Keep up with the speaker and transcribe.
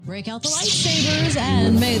Break out the lightsabers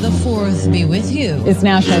and may the 4th be with you. It's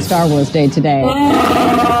National Star Wars Day today.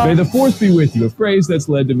 May the 4th be with you, a phrase that's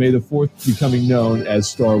led to May the 4th becoming known as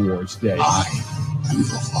Star Wars Day.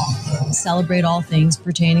 Celebrate all things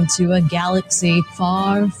pertaining to a galaxy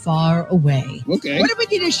far, far away. Okay. What do we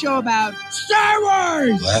need a show about? Star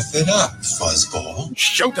Wars! Laugh it up, fuzzball.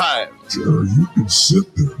 Showtime. Jerry, you can sit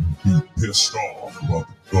there and be pissed off about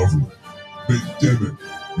the government, pandemic,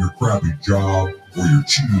 your crappy job, or your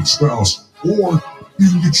cheating spouse, or you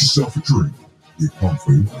can get yourself a drink, get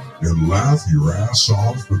comfy, and laugh your ass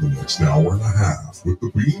off for the next hour and a half with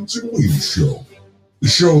the Beans and Weenie Show. The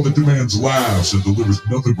show that demands laughs and delivers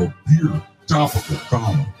nothing but pure, topical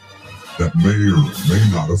comedy that may or may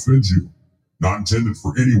not offend you. Not intended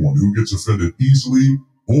for anyone who gets offended easily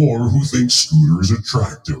or who thinks Scooter is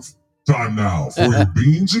attractive. Time now for your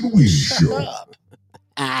Beans and Weenie Show.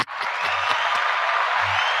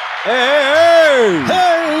 Hey!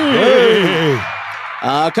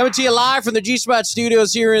 Coming to you live from the G-Spot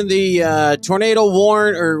Studios here in the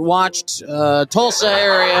tornado-watched Tulsa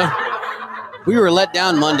area. We were let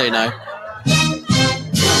down Monday night.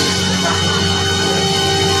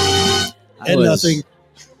 I was nothing.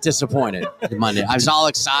 Disappointed Monday. I was all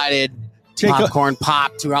excited. Popcorn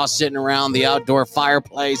popped. We were all sitting around the outdoor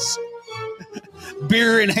fireplace.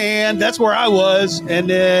 Beer in hand. That's where I was. And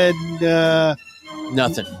then...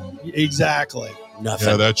 Nothing. Exactly. Nothing.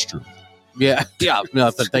 Yeah, that's true. Yeah,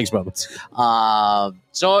 nothing. Thanks, Bubba.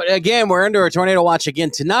 So again, we're under a tornado watch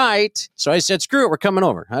again tonight. So I said, "Screw it, we're coming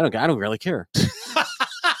over." I don't really care. Shut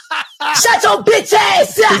your bitch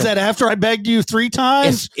ass up! Is that after I begged you 3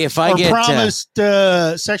 times? If I get promised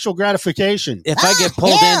sexual gratification. If I get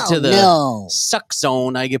pulled into the suck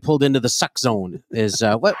zone, I get pulled into the suck zone. Is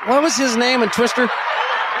what was his name in Twister?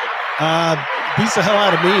 Beats the hell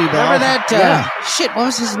out of me. Remember that? Shit, what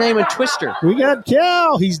was his name in Twister? We got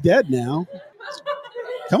Cal. He's dead now.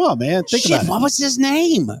 Come on, man. Think about it. What was his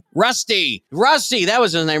name? Rusty. That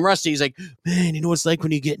was his name. Rusty. He's like, man, you know what it's like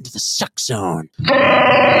when you get into the suck zone.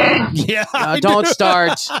 Yeah. No, don't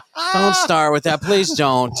start. Don't start with that. Please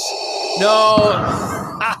don't.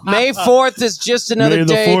 No. May 4th is just another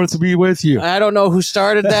day. May the 4th be with you. I don't know who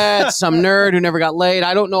started that. Some nerd who never got laid.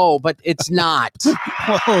 I don't know, but it's not.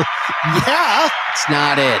 Well, yeah. It's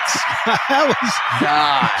not it. That was,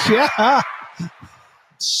 yeah.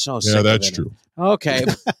 So sick. Yeah, that's of it. true. Okay.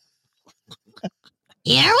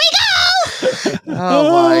 Here we go!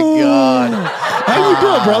 Oh, my God. How you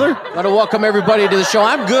doing, brother? I want to welcome everybody to the show.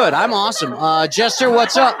 I'm good. I'm awesome. Jester,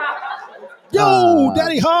 what's up? Yo,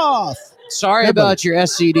 Daddy Hoff. Sorry about your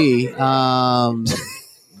SCD.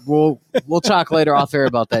 We'll talk later off air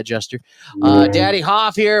about that, Jester. Daddy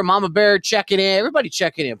Hoff here, Mama Bear checking in, everybody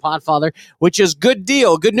checking in, Podfather, which is good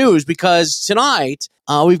news, because tonight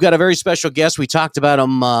we've got a very special guest. We talked about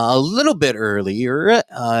him a little bit earlier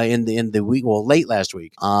in the week, late last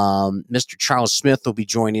week. Mr. Charles Smith will be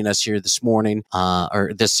joining us here this morning,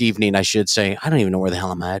 or this evening, I should say. I don't even know where the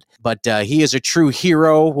hell I'm at, but he is a true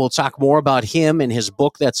hero. We'll talk more about him and his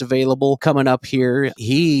book that's available coming up here.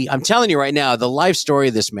 I'm telling you right now, the life story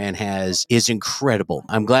this man has is incredible.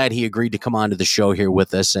 I'm glad he agreed to come on to the show here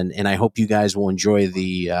with us, and I hope you guys will enjoy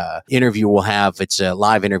the interview we'll have. It's a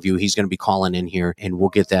live interview. He's going to be calling in here, and we'll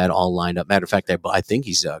get that all lined up. Matter of fact, I think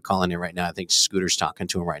he's calling in right now. I think Scooter's talking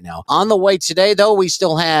to him right now. On the way today, though, we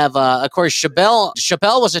still have, of course, Chappelle.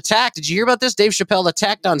 Chappelle was attacked. Did you hear about this? Dave Chappelle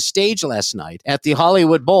attacked on stage last night at the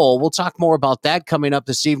Hollywood Bowl. We'll talk more about that coming up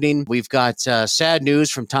this evening. We've got sad news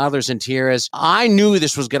from Toddlers and Tiaras. I knew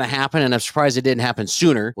this was going to happen, and I'm surprised it didn't happen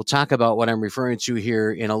sooner. We'll talk about what I'm referring to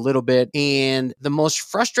here in a little bit. And the most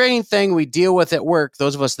frustrating thing we deal with at work,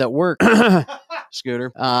 those of us that work,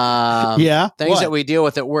 Scooter, things that we deal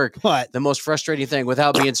with at work. What? The most frustrating thing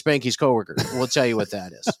without being Spanky's coworker. We'll tell you what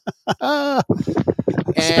that is.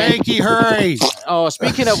 Spanky, hurry. Oh,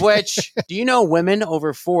 speaking of which, do you know women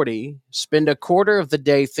over 40 spend a quarter of the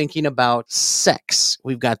day thinking about sex?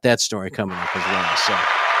 We've got that story coming up as well. So.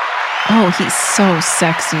 Oh, he's so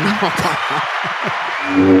sexy.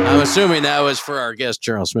 I'm assuming that was for our guest,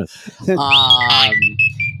 Charles Smith.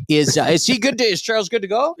 Is he good? Is Charles good to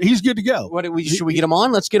go? He's good to go. Should we get him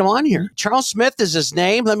on? Let's get him on here. Charles Smith is his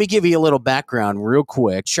name. Let me give you a little background real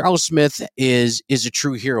quick. Charles Smith is a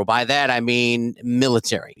true hero. By that, I mean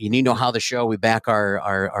military. You need to know how the show, we back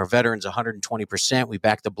our veterans 120%. We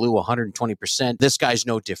back the blue 120%. This guy's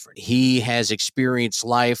no different. He has experienced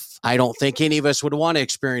life. I don't think any of us would want to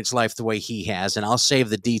experience life the way he has, and I'll save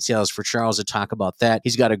the details for Charles to talk about that.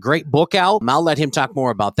 He's got a great book out. I'll let him talk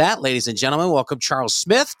more about that. Ladies and gentlemen, welcome Charles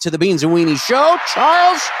Smith to the Beans and Weenie Show.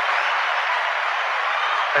 Charles?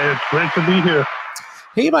 Hey, it's great to be here.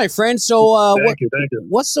 Hey, my friend. So, Thank you.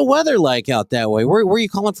 what's the weather like out that way? Where are you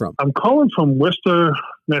calling from? I'm calling from Worcester,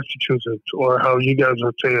 Massachusetts, or how you guys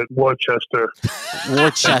would say it, Worcester.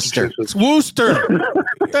 Worcester. It's Worcester.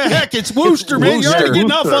 The heck, it's Worcester, man. You're already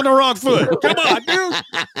getting off on the wrong foot. Come on, dude.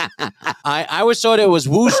 I always thought it was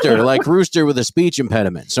Wooster, like rooster with a speech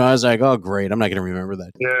impediment. So I was like, oh, great. I'm not going to remember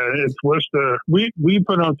that. Yeah, it's Worcester. We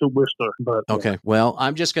pronounce it Worcester, but okay. Well,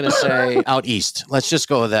 I'm just going to say out east. Let's just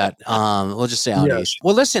go with that. We'll just say out east.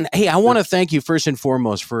 Well, listen, hey, I want to thank you first and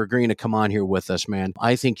foremost for agreeing to come on here with us, man.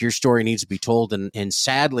 I think your story needs to be told, and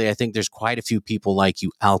sadly, I think there's quite a few people like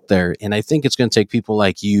you out there, and I think it's going to take people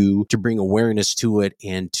like you to bring awareness to it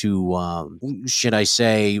and to, should I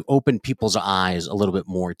say, open people's eyes a little bit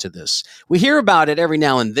more to this. We hear about it every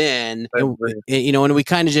now and then, and we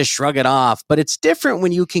kind of just shrug it off, but it's different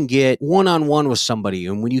when you can get one-on-one with somebody,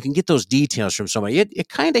 and when you can get those details from somebody, it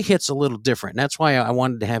kind of hits a little different, and that's why I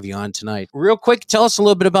wanted to have you on tonight. Real quick, tell us a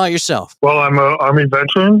little bit about yourself. Well, I'm an Army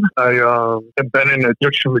veteran. I have been in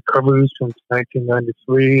addiction recovery since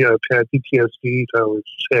 1993. I've had PTSD since I was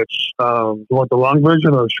 6. You want the long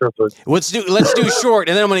version or the short version? Let's do short,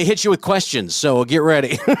 and then I'm going to hit you with questions, so get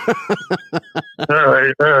ready. All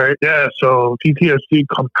right. Yeah, so PTSD,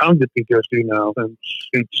 compounded PTSD now, since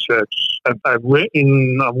age 6. I'm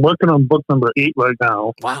working on book number 8 right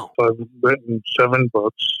now. Wow. So I've written 7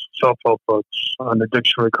 books, self-help books on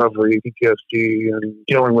addiction recovery, PTSD, and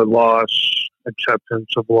dealing with loss,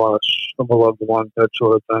 acceptance of loss of a loved one, that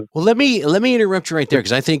sort of thing. Well, let me interrupt you right there,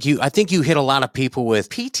 because I think you hit a lot of people with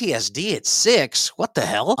PTSD at 6. What the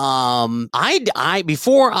hell? I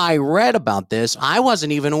before I read about this, I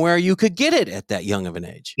wasn't even aware you could get it at that young of an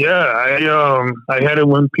age. Yeah, I had it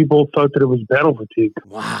when people thought that it was battle fatigue.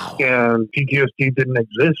 Wow. And PTSD didn't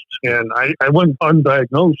exist, and I went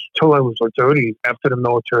undiagnosed till I was like 30 after the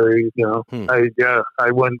military.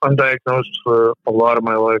 I went undiagnosed for a lot of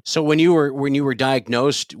my life. So when you were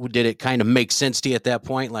diagnosed, did it kind of make sense to you at that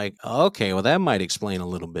point? Like, okay, well, that might explain a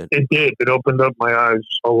little bit. It did. It opened up my eyes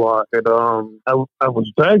a lot. I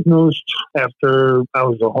was diagnosed after I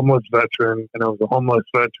was a homeless veteran, and I was a homeless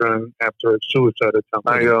veteran after a suicide attempt.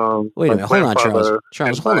 Wait a minute. Hold on, Charles.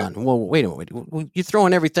 Charles, hold on. Well, wait a minute. You're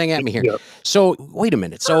throwing everything at me here. Yeah. So wait a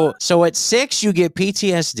minute. So at 6, you get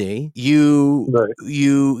PTSD.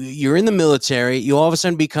 You're in the military. You all of a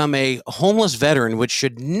sudden become a homeless veteran, which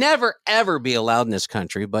should never ever be allowed in this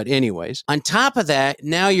country. But anyways, on top of that,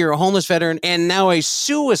 now you're a homeless veteran and now a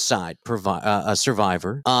suicide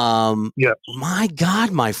survivor. Yes. My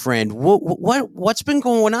God, my friend, what's been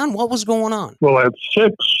going on? What was going on? Well, at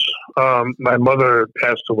 6, my mother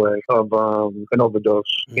passed away of an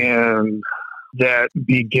overdose, and that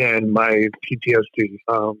began my PTSD.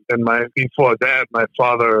 Before that, my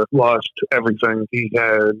father lost everything. He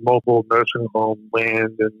had mobile nursing home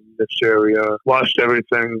land in this area, lost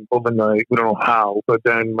everything overnight. We don't know how, but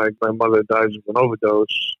then my mother dies of an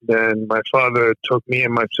overdose. Then my father took me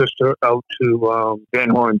and my sister out to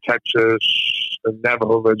Van Horn, Texas, the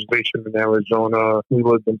Navajo Reservation in Arizona. We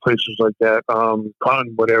lived in places like that,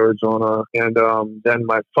 Cottonwood, Arizona. And then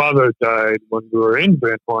my father died when we were in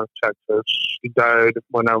Van Horn, Texas. He died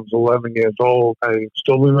when I was 11 years old. I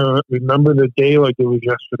still remember the day like it was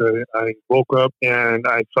yesterday. I woke up and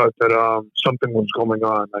I thought that something was going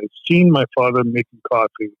on. I'd seen my father making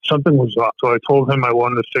coffee. Something was off. So I told him I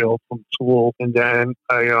wanted to stay home from school. And then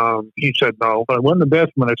he said no. But I went in the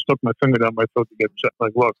bathroom and I stuck my finger down my throat to get sick.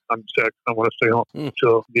 Like, look, I'm sick. I want to stay home.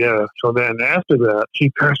 So, yeah. So then after that,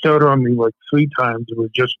 he passed out on me like 3 times. It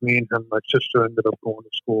was just me and him. My sister ended up going to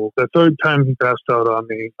school. The 3rd time he passed out on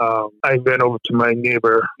me, I ran over to my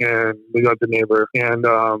neighbor and we got the neighbor. And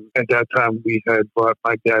at that time, we had brought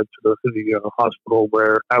my dad to the hospital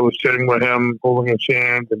where I was sitting with him, holding his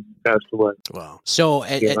hand, and he passed away. Wow. So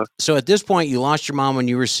at this point, you lost your mom when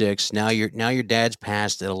you were 6. Now your dad's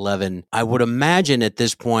passed at 11. I would imagine at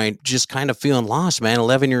this point, just kind of feeling lost, man.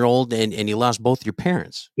 11-year-old, and you lost both your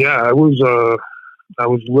parents. Yeah, I was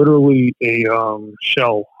literally a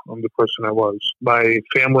shell of the person I was. My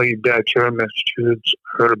family back here in Massachusetts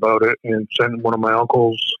heard about it and sent one of my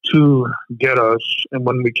uncles to get us. And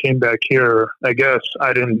when we came back here, I guess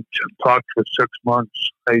I didn't talk for 6 months.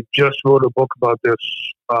 I just wrote a book about this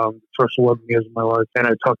first 11 years of my life. And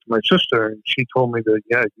I talked to my sister and she told me that,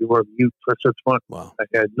 yeah, you were mute for 6 months. Wow. I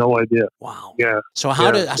had no idea. Wow. Yeah. So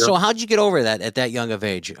how'd you get over that at that young of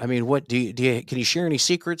age? I mean, what can you share any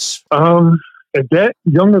secrets? at that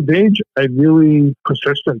young of age, I really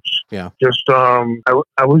persistence. Yeah. Just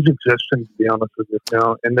I was existing, to be honest with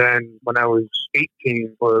you. And then when I was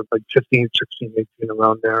 18 or like 15, 16, 18,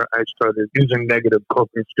 around there, I started using negative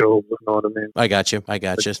coping skills. You know what I mean? I got you.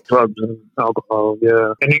 Drugs and alcohol.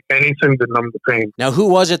 Yeah. Anything to numb the pain. Now, who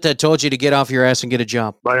was it that told you to get off your ass and get a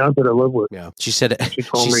job? My aunt that I live with. Yeah. She said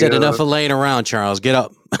told me, enough of laying around, Charles. Get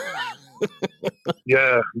up.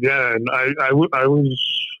 Yeah. And I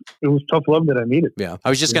was. It was tough love that I needed. Yeah. I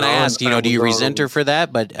was just going to ask, do you resent her for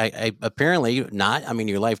that? But I apparently not. I mean,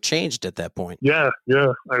 your life changed at that point. Yeah.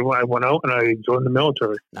 I went out and I joined the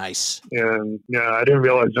military. Nice. And I didn't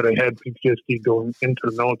realize that I had PTSD going into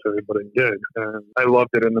the military, but I did. And I loved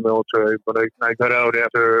it in the military. But I got out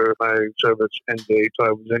after my service end date. So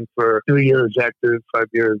I was in for 3 years active, 5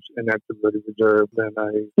 years inactive ready reserve. Then I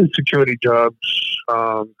did security jobs.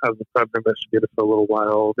 I was a private investigator for a little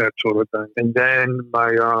while, that sort of thing. And then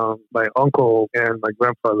my uncle and my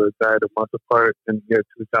grandfather died a month apart in the year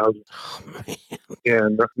 2000. Oh, man.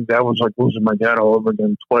 And that was like losing my dad all over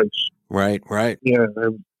again twice. Right. Yeah,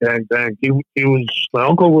 bang. He was, my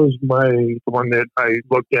uncle was the one that I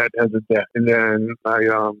looked at as a dad. And then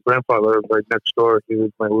my grandfather right next door, he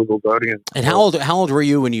was my legal guardian. And how old were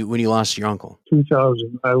you when you lost your uncle?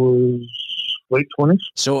 2000. I was late 20s.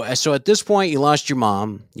 So at this point, you lost your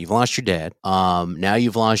mom, you've lost your dad. Now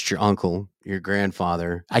you've lost your uncle, your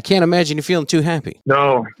grandfather. I can't imagine you feeling too happy.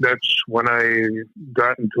 No, that's when I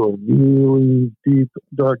got into a really deep,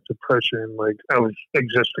 dark depression. Like I was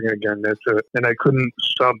existing again. That's it. And I couldn't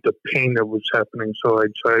stop the pain that was happening. So I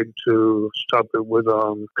tried to stop it with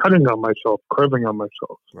cutting on myself, carving on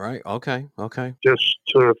myself. Right. Okay. Just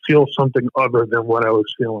to feel something other than what I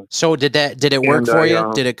was feeling. So did it work for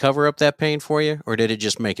you? Did it cover up that pain for you, or did it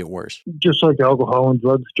just make it worse? Just like alcohol and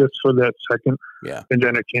drugs, just for that second. Yeah. And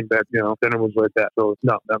then it came back, then it was like that. So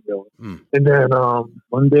no, not really. And then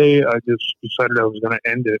one day I just decided I was going to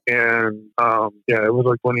end it. And it was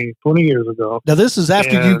like 20 years ago. Now this is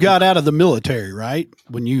after you got out of the military, right?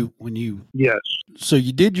 When you Yes. So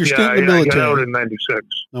you did your stint in the military. I got out in 96.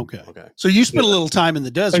 Okay. So you spent a little time in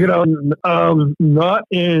the desert. I got out not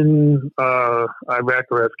in Iraq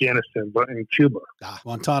or Afghanistan, but in Cuba.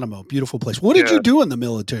 Guantanamo, beautiful place. What did you do in the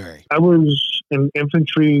military? I was an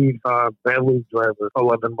infantry bad driver,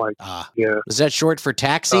 11 mics. Yeah. Is that short for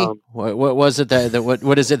taxi? What was it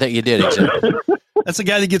what is it that you did exactly? That's the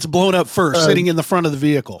guy that gets blown up first, sitting in the front of the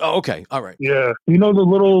vehicle. Oh, okay. All right. Yeah. You know the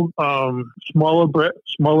little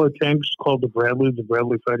smaller tanks called the Bradley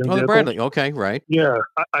fighting vehicle? The Bradley. Okay, right. Yeah.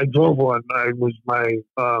 I drove one. I was my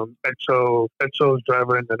XO's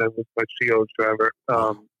driver, and then I was my CO's driver.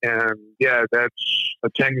 And yeah, that's a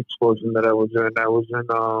tank explosion that I was in. I was in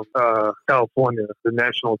California, the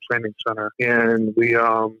National Training Center, and we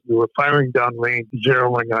were firing down range,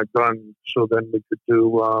 zeroing our guns, so then we could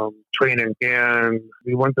do training. And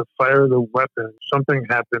we went to fire the weapon. Something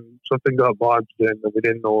happened. Something got lodged in that we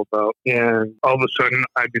didn't know about. And all of a sudden,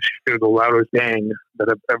 I just hear the loudest bang that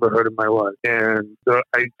I've ever heard in my life. And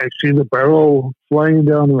I see the barrel flying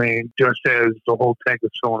down range just as the whole tank is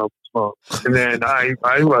throwing up smoke. And then I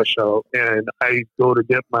rush out and I go to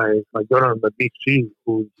get my gunner, my BC,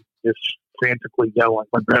 who's just frantically yelling,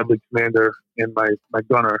 my Bradley commander and my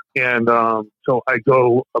gunner. And so I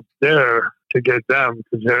go up there to get them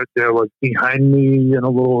because they're like behind me and a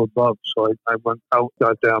little above. So I went out,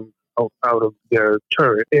 got them out of their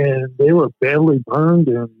turret, and they were badly burned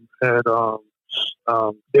and had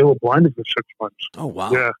they were blinded for 6 months. Oh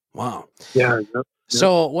wow! Yeah, wow. Yeah.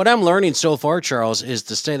 So what I'm learning so far, Charles, is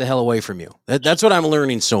to stay the hell away from you. That's what I'm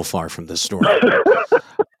learning so far from this story.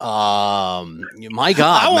 My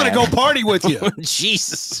God, I want to go party with you.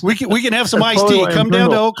 Jesus, we can have some iced tea. Come down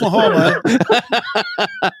to Oklahoma.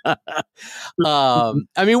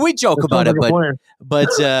 I mean, we joke about it, but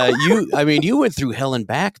you went through hell and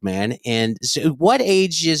back, man. And so what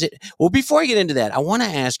age is it? Well, before I get into that, I want to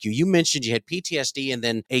ask you. You mentioned you had PTSD and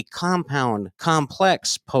then a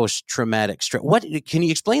complex post-traumatic stress. What can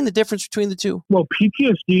you explain the difference between the two? Well,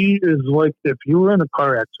 PTSD is like if you were in a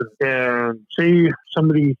car accident and say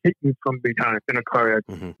somebody hit you from behind in a car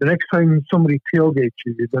accident. The next time somebody tailgates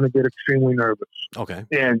you, you're going to get extremely nervous. Okay.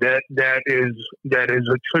 And that is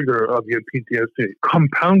a trigger of your PTSD.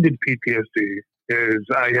 Compounded PTSD is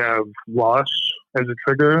I have loss as a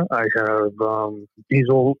trigger. I have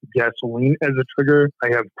diesel gasoline as a trigger. I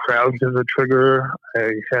have crowds as a trigger.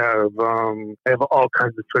 I have all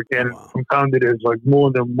kinds of triggers. And compounded is like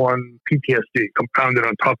more than one PTSD compounded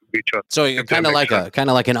on top of each other. So you're kind of like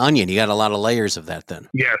an onion. You got a lot of layers of that then.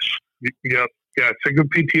 Yes. Yep. Yeah, think of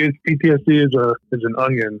PTSD as an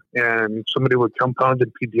onion, and somebody with compounded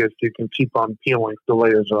PTSD can keep on peeling the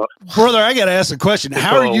layers off. Brother, I got to ask a question.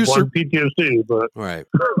 How are you PTSD? But right?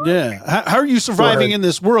 Yeah. How are you surviving in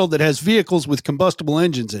this world that has vehicles with combustible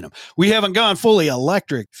engines in them? We haven't gone fully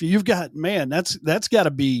electric. You've got that's got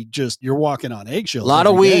to be just you're walking on eggshells. A lot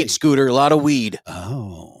of weed, day. Scooter. A lot of weed.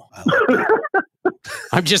 Oh.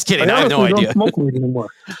 I'm just kidding. I have no idea. Don't smoke weed anymore.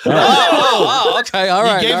 Okay. All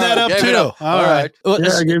right. You gave that up too. All right. Well,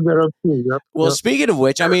 yeah, I gave that up too. Yep. Well, speaking of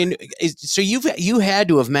which, I mean, so you had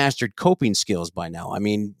to have mastered coping skills by now. I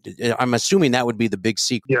mean, I'm assuming that would be the big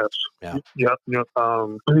secret. Yes. Yeah. Yep.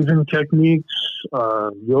 Breathing techniques,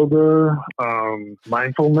 yoga,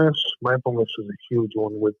 mindfulness. Mindfulness is a huge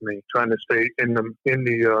one with me. Trying to stay in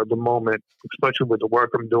the moment, especially with the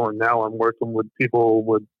work I'm doing now. I'm working with people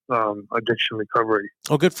with addiction recovery.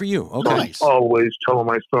 Oh, good for you. Okay. Nice. Always telling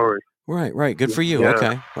my story. Right. Good for you.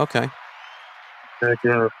 Yeah. Okay. Heck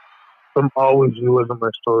yeah. I'm always reliving my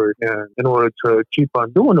story, and in order to keep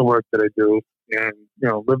on doing the work that I do, and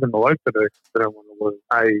living the life that I want to live,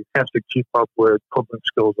 I have to keep up with coping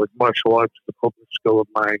skills like martial arts, the coping skill of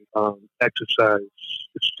mine, exercise,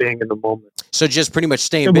 staying in the moment. So just pretty much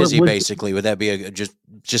staying busy, basically. Would that be just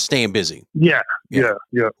staying busy? Yeah.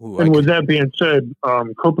 Ooh, and with that being said,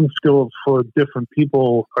 coping skills for different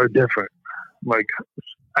people are different. Like,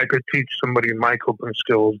 I could teach somebody my coping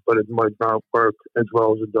skills, but it might not work as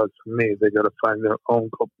well as it does for me. They got to find their own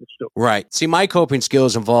coping skills. Right. See, my coping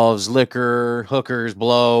skills involves liquor, hookers,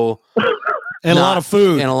 blow. And a lot of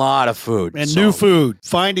food. And new food.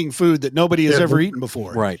 Finding food that nobody has ever eaten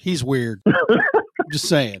before. Right. He's weird. Just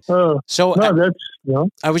saying. So that's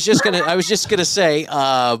I was just gonna say,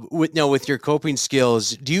 with your coping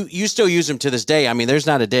skills, do you still use them to this day? I mean, there's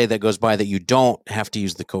not a day that goes by that you don't have to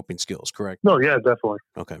use the coping skills, correct? No, yeah, definitely.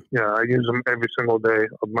 Okay. Yeah, I use them every single day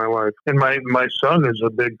of my life, and my son is a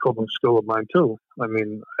big coping skill of mine too. I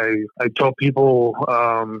mean, I tell people,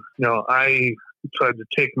 I tried to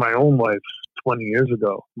take my own life 20 years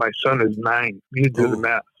ago. My son is 9. You do the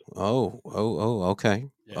math. Oh, okay.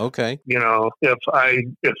 Yeah. Okay. If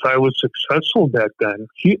I was successful back then,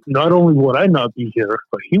 not only would I not be here,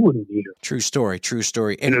 but he wouldn't be here. True story.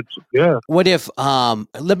 And it's, what if,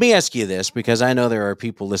 let me ask you this, because I know there are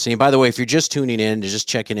people listening. By the way, if you're just tuning in, just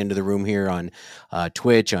checking into the room here on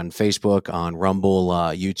Twitch, on Facebook, on Rumble,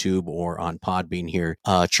 YouTube, or on Podbean here,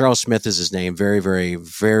 Charles Smith is his name. Very, very,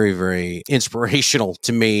 very, very inspirational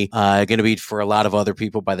to me. Going to be for a lot of other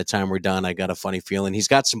people by the time we're done. I got a funny feeling. He's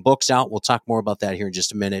got some books out. We'll talk more about that here in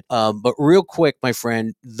just a minute. But real quick, my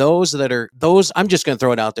friend, I'm just going to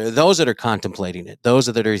throw it out there. Those that are contemplating it, those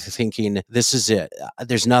that are thinking, this is it.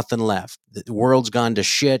 There's nothing left. The world's gone to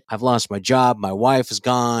shit. I've lost my job. My wife is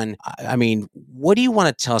gone. I mean, what do you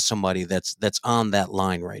want to tell somebody that's on that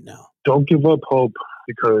line right now? Don't give up hope,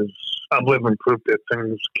 because I'm living proof that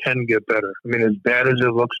things can get better. I mean, as bad as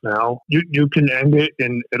it looks now, you can end it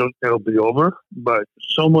and it'll be over, but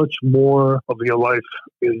so much more of your life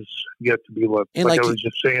is yet to be lived. And like I was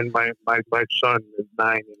just saying, my son is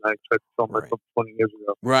 9, and I tried to tell myself 20 years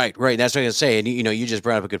ago. Right. That's what I was going to say. And you just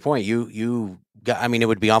brought up a good point. You got, I mean, it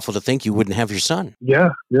would be awful to think you wouldn't have your son. Yeah.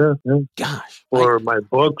 Gosh. Or my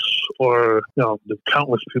books, or the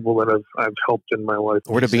countless people that I've helped in my life.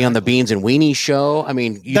 Or to be on the Beans and Weenie show. I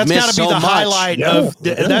mean, you've missed so much.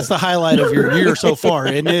 That's the highlight of your year so far,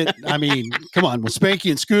 isn't it? I mean, come on, with Spanky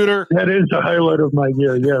and Scooter. That is the highlight of my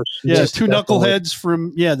year. Yes. Yeah, two knuckleheads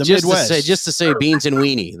from the Midwest. Just to say Beans and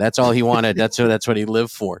Weenie. That's all he wanted. That's what he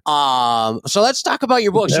lived for. So let's talk about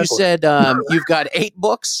your books. Exactly. You said you've got 8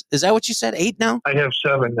 books. Is that what you said? 8 now? I have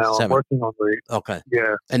 7 now. 7. I'm working on 8. Okay.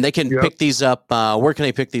 Yeah. And they can pick these up. Where can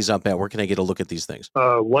they pick these up at? Where can I get a look at these things?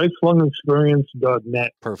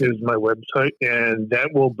 Lifelongexperience.net Perfect. is my website, and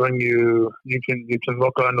that will bring you. You can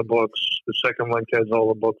look on the books. The second link has all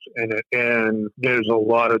the books in it, and there's a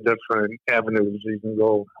lot of different avenues you can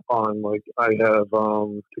go on. Like, I have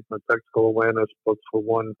Take My Practical Awareness book for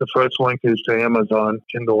one. The first link is to Amazon,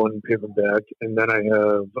 Kindle and paperback, and then I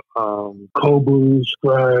have Kobo,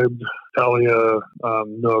 Scribe, Talia,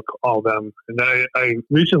 Nook, all them. And then I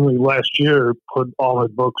recently, last year, put all my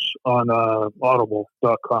books on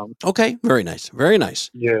audible.com. Okay, very nice. Very nice.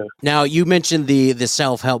 Yeah. Now, you mentioned the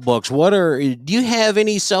self-help books. Do you have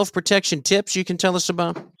any self-protection tips you can tell us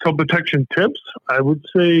about? Self-protection tips? I would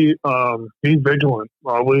say be vigilant.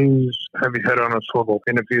 Always have your head on a swivel.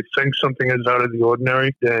 And if you think something is out of the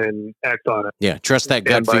ordinary, then act on it. Yeah, trust that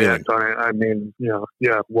gut and by feeling. act on it, I mean,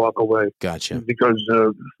 walk away. Gotcha. Because,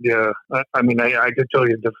 I mean, I could tell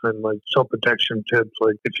you different like self-protection tips.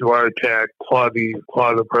 Like if you are attacked, claw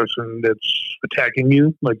the person that's attacking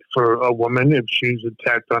you. Like for a woman, if she's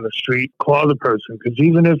attacked on the street, claw the person, because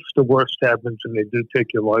even if the worst happens and they do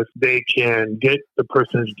take your life, they can get the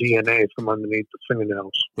person's DNA from underneath the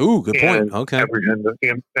fingernails. Ooh, good point. And Okay. apprehend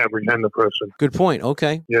the person. Good point.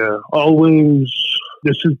 Okay. Yeah, always.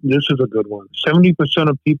 This is a good one. 70%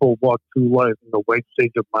 of people walk through life in the white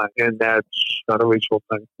stage of mind, and that's not a racial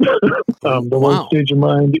thing. The white stage of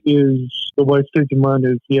mind is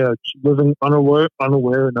it's living unaware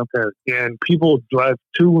and impaired. And people drive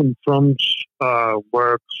to and from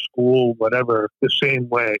work, school, whatever, the same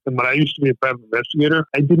way. And when I used to be a private investigator,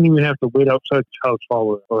 I didn't even have to wait outside the house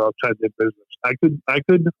hallway or outside their business. I could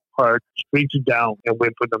park streets down and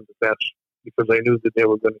wait for them to pass, because I knew that they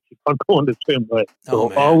were going to keep on going the same way.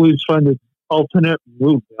 So always find an alternate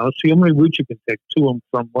route. See how many routes you can take to and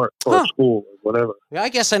from work or school or whatever. Yeah, I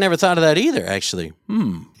guess I never thought of that either, actually.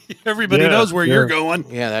 Everybody knows where you're going.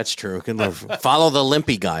 Yeah, that's true. Can follow the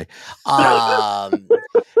limpy guy.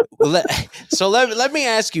 So let me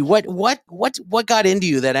ask you, what got into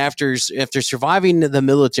you that after surviving the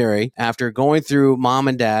military, after going through mom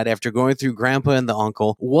and dad, after going through grandpa and the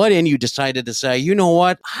uncle, what in you decided to say, you know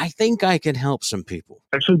what, I think I can help some people?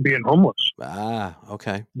 Actually being homeless. Ah,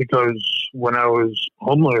 okay. Because when I was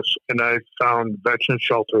homeless and I found veteran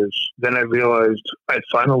shelters, then I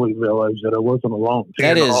finally realized that I wasn't alone.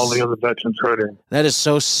 That is all the other veterans hurting. That is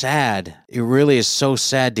so sad. It really is so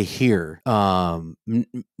sad to hear.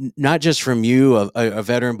 Not just from you, a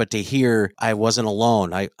veteran, but to hear I wasn't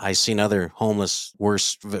alone. I seen other homeless,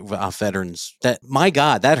 worse veterans. That, my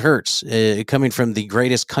God, that hurts. Coming from the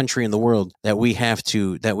greatest country in the world, that we have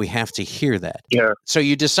to hear that. Yeah. So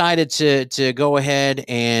you decided to go ahead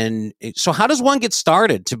and. So how does one get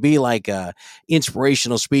started to be like a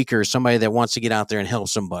inspirational speaker, somebody that wants to get out there and help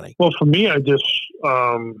somebody? Well, for me, I just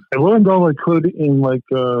I learned all I could in like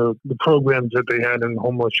the programs that they had in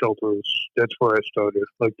homeless shelters. That's where I started.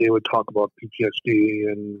 Like they would talk about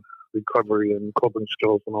PTSD and recovery and coping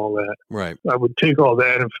skills and all that. Right. I would take all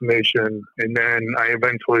that information, and then I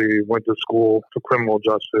eventually went to school for criminal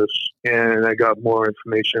justice, and I got more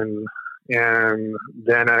information, and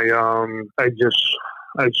then I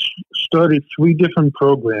started 3 different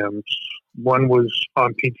programs. One was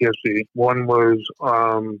on PTSD, one was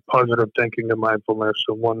positive thinking and mindfulness,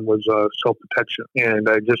 and one was self-protection. And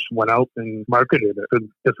I just went out and marketed it to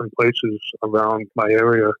different places around my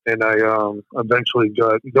area. And I eventually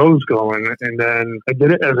got those going. And then I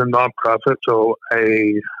did it as a nonprofit, so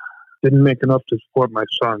I didn't make enough to support my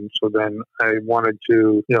son. So then I wanted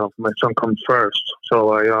to, my son comes first.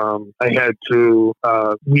 So I had to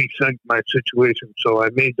rethink my situation. So I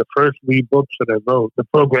made the first 3 books that I wrote, the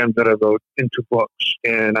programs that I wrote, into books,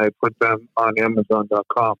 and I put them on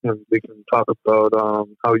Amazon.com. And we can talk about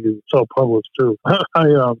how you self-publish too.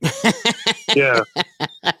 Yeah.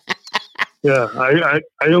 Yeah, I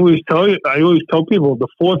always tell people the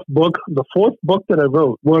fourth book that I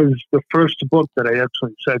wrote was the first book that I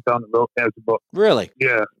actually sat down and wrote as a book. Really?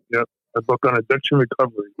 Yeah. A book on addiction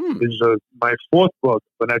recovery is my 4th book,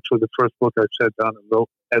 but actually the first book I sat down and wrote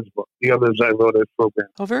as a book. The others I wrote as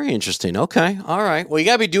programs. Oh, very interesting. Okay. All right. Well, you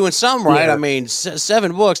got to be doing something, right? Yeah. I mean,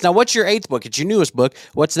 7 books. Now, what's your 8th book? It's your newest book.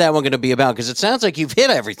 What's that one going to be about? Because it sounds like you've hit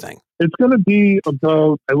everything. It's going to be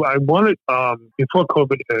about, I wanted, before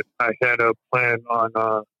COVID hit, I had a plan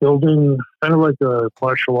on building kind of like a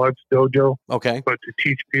martial arts dojo. Okay. But to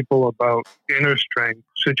teach people about inner strength,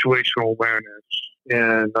 situational awareness,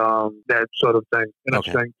 and that sort of thing. Inner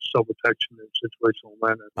strength, self-protection, and situational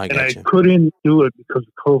awareness. I couldn't do it because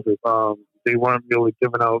of COVID. They weren't really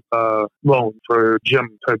giving out loans for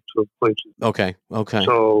gym types of places. Okay.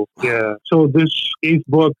 So, yeah. So this 8th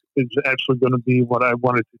book is actually going to be what I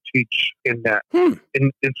wanted to teach in that. And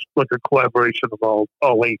it's like a collaboration of all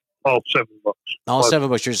 7 books. All 7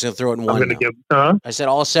 books, you're just going to throw it in one. I said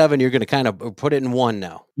all 7, you're going to kind of put it in one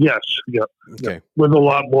now. Yes. Yep. Okay. Yep. With a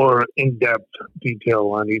lot more in-depth detail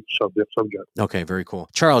on each subject. Okay, very cool.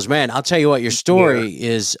 Charles, man, I'll tell you what, your story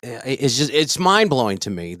is just, it's mind-blowing to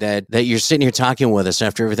me that you're sitting here talking with us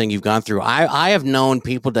after everything you've gone through. I have known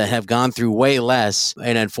people that have gone through way less,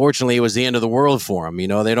 and unfortunately, it was the end of the world for them.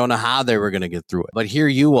 They don't know how they were going to get through it. But here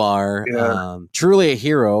you are, truly a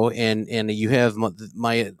hero, and you have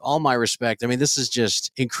all my respect. I mean, this is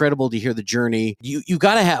just incredible to hear the journey. You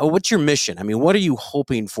got to have, what's your mission? I mean, what are you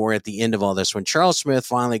hoping for at the end of all this? When Charles Smith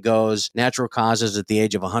finally goes natural causes at the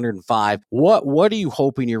age of 105, what are you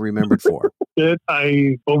hoping you're remembered for? That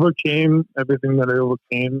I overcame everything that I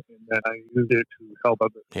overcame, and that I used it to help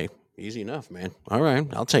others. Hey, easy enough, man. All right,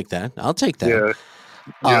 I'll take that.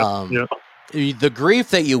 Yeah. the grief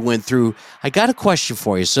that you went through, I got a question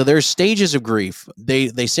for you. So there's stages of grief. They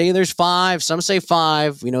say there's 5. Some say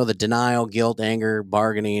 5. The denial, guilt, anger,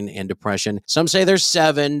 bargaining, and depression. Some say there's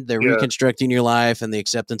 7. They're reconstructing your life and the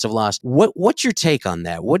acceptance of loss. What's your take on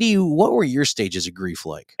that? What were your stages of grief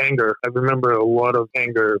like? Anger. I remember a lot of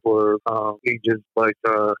anger for ages like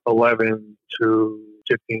 11 to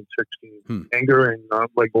 15, 16. Anger and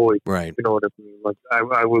like boys. Right. You know what I mean? Like I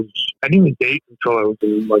didn't even date until I was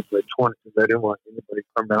in like my 20s. I didn't want anybody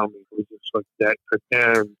around me. It was just like that.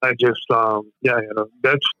 And I just, I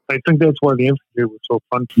think that's why the infantry was so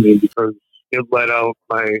fun to me, because it let out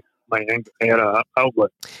my anger. I had an outlet.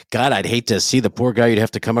 God, I'd hate to see the poor guy you'd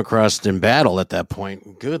have to come across in battle at that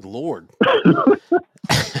point. Good Lord.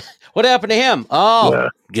 What happened to him? Oh,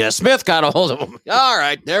 yeah, Smith got a hold of him. All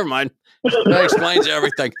right, never mind. That explains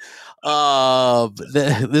everything.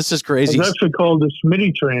 This is crazy. It's actually called the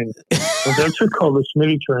Smitty train. It's actually called the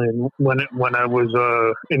Smitty train when I was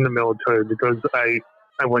in the military, because I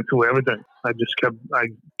went through everything. I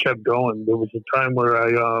kept going. There was a time where I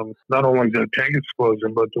not only did a tank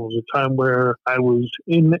explosion, but there was a time where I was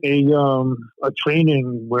in a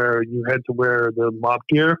training where you had to wear the mop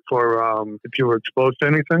gear for if you were exposed to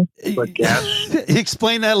anything like gas.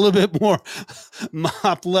 Explain that a little bit more.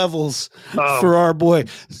 Mop levels for our boy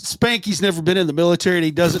Spanky's never been in the military and he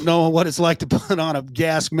doesn't know what it's like to put on a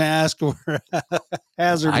gas mask or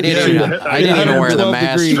hazard. I didn't even wear the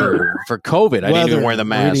mask for COVID. I didn't even wear the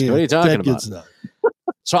mask. What are you talking about?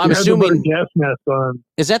 So I'm assuming gas mask on.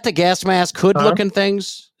 Is that the gas mask hood looking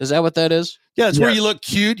things? Is that what that is? Yeah, it's where you look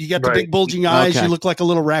cute. You got the big bulging eyes. Okay. You look like a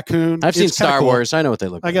little raccoon. I've seen Star Wars. I know what they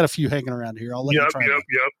look like. I got a few hanging around here. I'll let you try. Yep.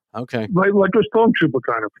 Okay. Like a stormtrooper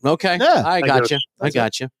kind of. Okay. Yeah, I got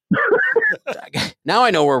you. Now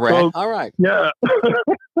I know where we're at. All right. Yeah.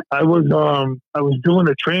 I was doing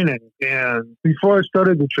a training, and before I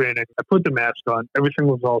started the training, I put the mask on. Everything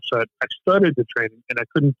was all set. I started the training, and I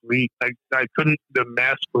couldn't breathe. I couldn't. The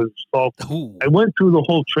mask was off. I went through the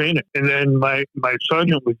whole training, and then my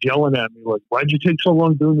sergeant was yelling at me like, "Why'd you take so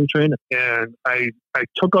long doing the training?" And I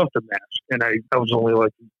took off the mask, and I was only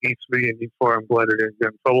like E3 and E4. I'm glad I didn't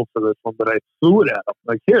get in trouble for this one, but I threw it at him.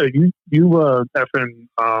 Like, here, you effing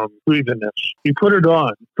breathe in this. You put it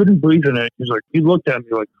on. Couldn't breathe in it. He's like, he looked at me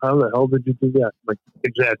like, how the hell did you do that? I'm like,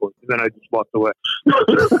 exactly. And then I just walked away.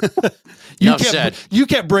 You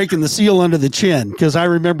kept breaking the seal under the chin, because I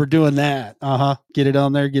remember doing that. Get it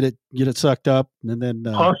on there, get it sucked up, and then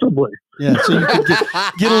possibly. Yeah, so you could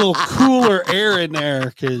get a little cooler air in there,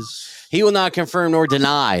 because he will not confirm nor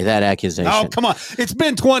deny that accusation. Oh, come on. It's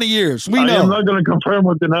been 20 years. We know. I'm not going to confirm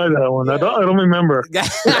or deny that one. I don't remember.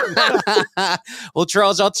 Well,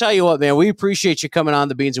 Charles, I'll tell you what, man. We appreciate you coming on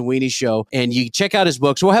the Beans and Weenie Show. And you check out his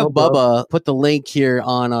books. We'll have Bubba put the link here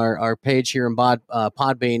on our page here in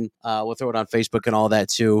Podbean. We'll throw it on Facebook and all that,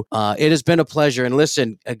 too. It has been a pleasure. And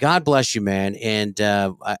listen, God bless you, man. And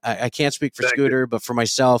I can't speak for Scooter, but for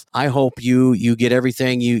myself, I hope you get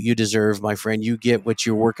everything you deserve, my friend. You get what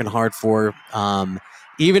you're working hard for.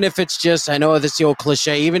 Even if it's just, I know that's the old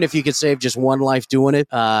cliche, even if you could save just one life doing it,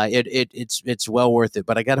 it's well worth it.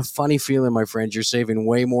 But I got a funny feeling, my friend, you're saving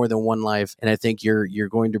way more than one life. And I think you're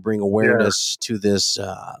going to bring awareness to this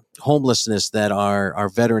homelessness that our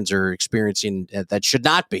veterans are experiencing that should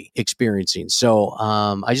not be experiencing. So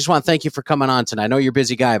I just want to thank you for coming on tonight. I know you're a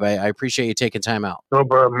busy guy, but I appreciate you taking time out. No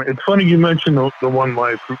problem. It's funny you mentioned the one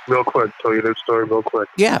life real quick. Tell you this story real quick.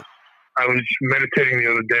 Yeah. I was meditating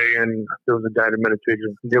the other day, and there was a guided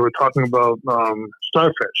meditation. They were talking about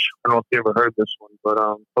starfish. I don't know if you ever heard this one, but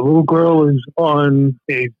a little girl is on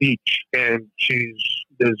a beach, and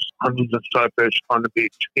there's hundreds of starfish on the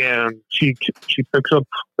beach, and she picks up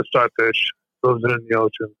a starfish, throws it in the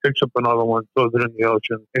ocean, picks up another one, throws it in the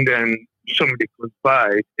ocean, and then somebody comes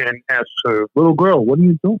by and asks her, "Little girl, what are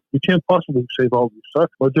you doing? You can't possibly save all these stuff.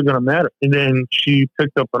 What's it going to matter?" And then she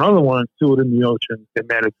picked up another one, threw it in the ocean. It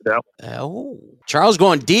mattered to that one. Oh, Charles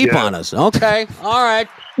going deep on us. Okay. All right.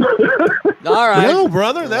 All right. No,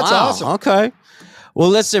 brother. That's awesome. Okay. Well,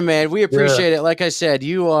 listen, man, we appreciate it. Like I said,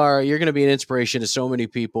 you're going to be an inspiration to so many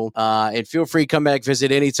people. And feel free to come back,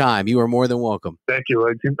 visit anytime. You are more than welcome. Thank you.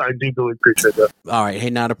 I deeply appreciate that. All right.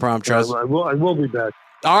 Hey, not a problem, Charles. I will be back.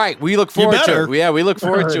 All right. We look forward to it. Yeah, we look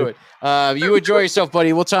forward to it. You enjoy yourself,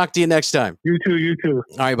 buddy. We'll talk to you next time. You too.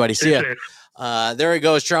 All right, buddy. See ya. There he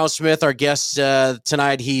goes, Charles Smith, our guest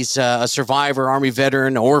tonight. He's a survivor, Army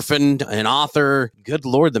veteran, orphan, an author. Good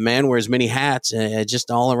Lord, the man wears many hats, and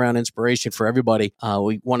just all around inspiration for everybody.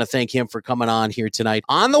 We want to thank him for coming on here tonight.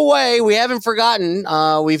 On the way, we haven't forgotten,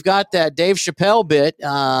 we've got that Dave Chappelle bit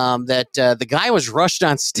that the guy was rushed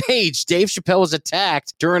on stage. Dave Chappelle was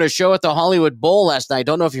attacked during a show at the Hollywood Bowl last night.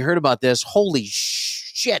 Don't know if you heard about this. Holy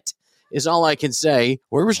shit. Is all I can say.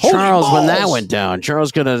 Where was Charles when that went down?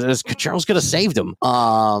 Charles could have saved him.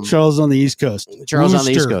 Charles on the East Coast. Charles on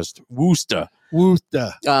the East Coast. Worcester.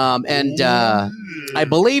 And I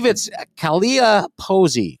believe it's Kalia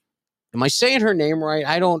Posey. Am I saying her name right?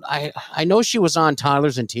 I know she was on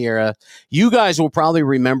Tyler's and Tierra. You guys will probably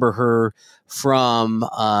remember her from,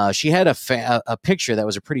 she had a picture that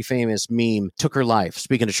was a pretty famous meme, took her life.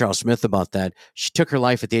 Speaking to Charles Smith about that, she took her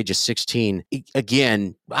life at the age of 16.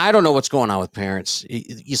 Again, I don't know what's going on with parents.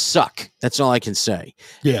 You suck. That's all I can say.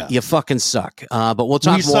 Yeah. You fucking suck. But we'll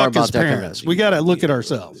talk more about that. Parents. We got to look at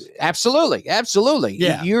ourselves. Absolutely.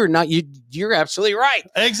 Yeah. You're absolutely right.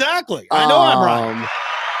 Exactly. I know I'm right.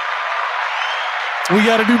 We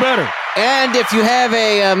got to do better. And if you have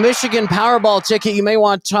a Michigan Powerball ticket, you may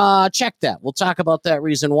want to check that. We'll talk about that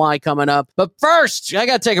reason why coming up. But first, I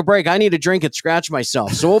got to take a break. I need a drink and scratch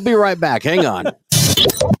myself. So we'll be right back. Hang on.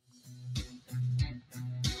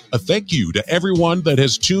 A thank you to everyone that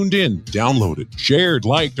has tuned in, downloaded, shared,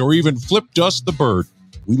 liked, or even flipped us the bird.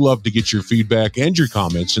 We love to get your feedback and your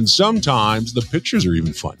comments, and sometimes the pictures are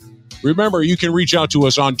even fun. Remember, you can reach out to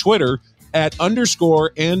us on Twitter at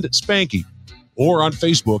 _and_Spanky. Or on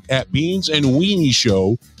Facebook at Beans and Weenie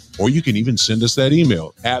Show, or you can even send us that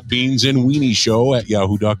email at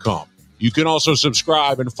beansandweenieshow@yahoo.com. You can also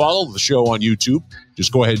subscribe and follow the show on YouTube.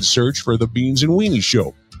 Just go ahead and search for the Beans and Weenie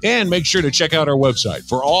Show. And make sure to check out our website.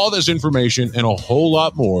 For all this information and a whole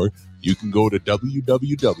lot more, you can go to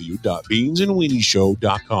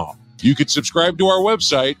www.beansandweenieshow.com. You can subscribe to our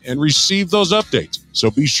website and receive those updates. So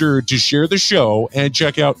be sure to share the show and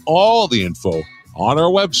check out all the info on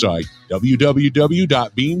our website,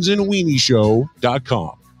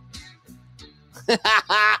 www.beansandweenieshow.com.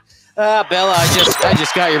 Bella, I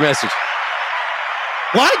just got your message.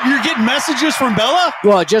 What? You're getting messages from Bella?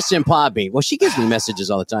 Well, just in Podbean. Well, she gives me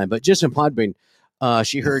messages all the time, but just in Podbean,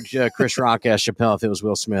 she heard Chris Rock ask Chappelle if it was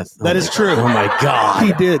Will Smith. That is true. Oh my God.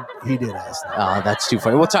 He did ask that. Oh, that's too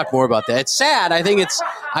funny. We'll talk more about that. It's sad. I think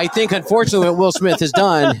unfortunately what Will Smith has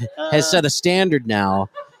done has set a standard now.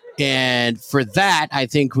 And for that, I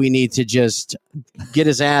think we need to just get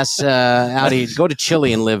his ass out of here, go to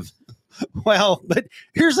Chile and live. Well, but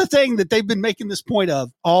here's the thing that they've been making this point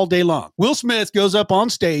of all day long. Will Smith goes up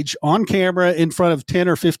on stage on camera in front of 10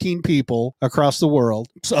 or 15 people across the world,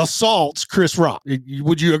 assaults Chris Rock.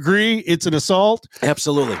 Would you agree it's an assault?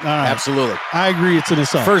 Absolutely. Absolutely. I agree it's an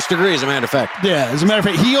assault. First degree, as a matter of fact. Yeah, as a matter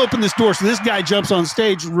of fact, he opened this door. So this guy jumps on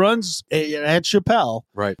stage, runs at Chappelle.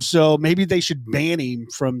 Right. So maybe they should ban him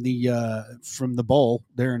from the bowl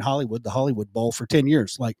there in Hollywood, the Hollywood Bowl, for 10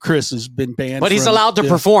 years. Like Chris has been banned. But he's allowed to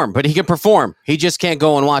perform, but he can perform. He just can't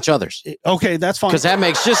go and watch others. Okay, that's fine. Because that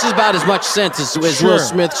makes just about as much sense as Will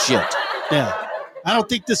Smith shit. Yeah. I don't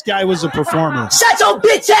think this guy was a performer. Shut your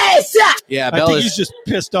bitch ass up! Yeah, I think he's just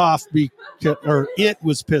pissed off or it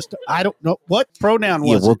was pissed. I don't know. What pronoun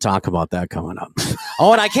was we'll talk about that coming up.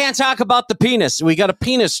 Oh, and I can't talk about the penis. We got a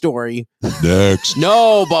penis story. Next.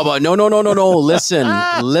 No, Bubba. No.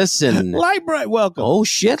 Listen. Light Bright, welcome. Oh,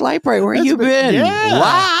 shit, Light Bright. Where you been? Yeah.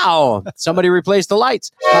 Wow. Somebody replaced the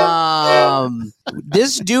lights.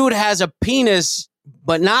 This dude has a penis,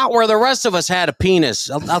 but not where the rest of us had a penis.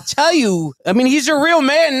 I'll tell you. I mean, he's a real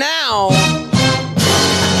man now.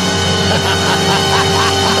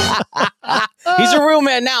 He's a real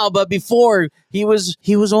man now, but before he was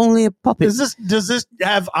only a puppet. Does this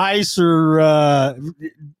have ice or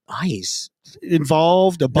ice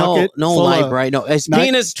involved? A bucket? No, Light Bright. No, his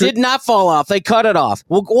penis did not fall off. They cut it off.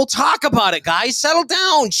 We'll talk about it, guys. Settle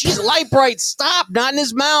down. She's Light Bright. Stop. Not in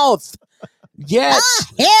his mouth. Yes.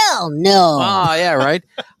 Hell no. Oh, yeah, right.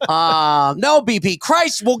 No, BP.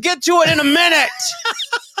 Christ, we'll get to it in a minute.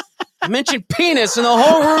 I mentioned penis and the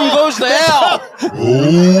whole room goes to hell. Oh,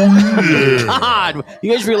 yeah. God,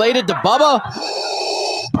 you guys related to Bubba?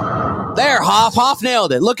 There, Hoff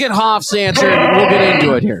nailed it. Look at Hoff's answer. We'll get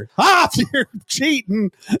into it here. Hoff, you're cheating.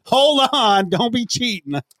 Hold on. Don't be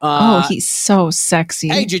cheating. He's so sexy.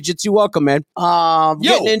 Hey, Jiu-Jitsu, welcome, man.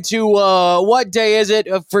 Getting into what day is it?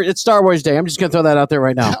 It's Star Wars Day. I'm just going to throw that out there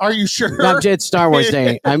right now. Are you sure? No, it's Star Wars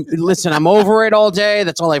Day. I'm over it all day.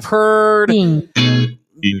 That's all I've heard.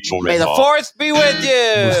 May the fourth be with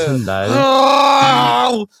you.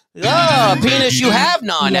 Oh, penis, you have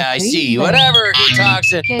none. I see. Whatever he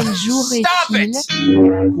talks it. Stop it.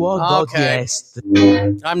 Okay.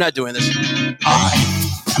 I'm not doing this.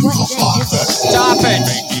 Stop it.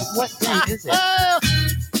 What day is it?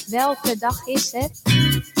 Welke dag is het?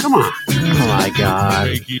 Come on. Oh my God.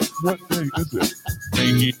 What day is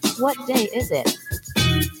it? What day is it?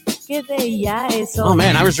 Oh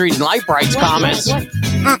man, I was reading Light Bright's comments. What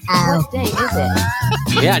day is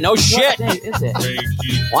it? Yeah, no shit. What day is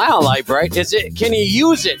it? Wow, Light Bright. Is it? Can you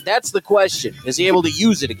use it? That's the question. Is he able to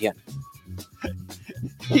use it again?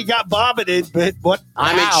 He got vomited, but what?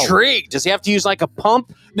 I'm intrigued. Does he have to use like a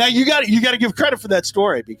pump? Now you got to give credit for that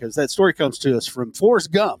story because that story comes to us from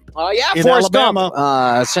Forrest Gump. Oh yeah, in Forrest Alabama.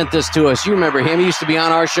 Gump sent this to us. You remember him? He used to be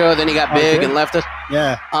on our show. Then he got big and left us.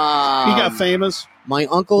 Yeah, he got famous. My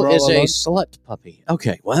uncle is a slut puppy.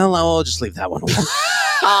 Okay, well, I'll just leave that one alone.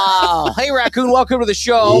 Hey, Raccoon, welcome to the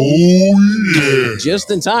show. Oh, yeah.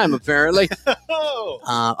 Just in time, apparently.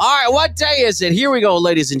 All right, what day is it? Here we go,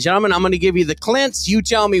 ladies and gentlemen. I'm going to give you the Clints. You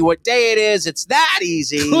tell me what day it is. It's that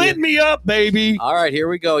easy. Clint me up, baby. All right, here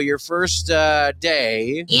we go. Your first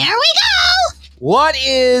day. Here we go. What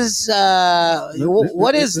is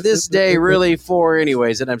this day really for,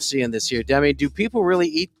 anyways? That I'm seeing this here, Demi. Do people really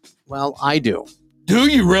eat? Well, I do. Do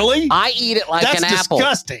you really? I eat it like an apple.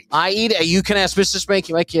 That's disgusting. I eat it. You can ask Mr.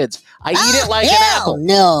 Spanky, my kids. I eat it like an apple.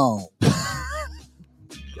 No.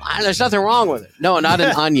 There's nothing wrong with it. No, not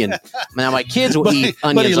an onion. Now my kids will eat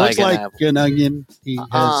onions but he looks like an apple. an onion. He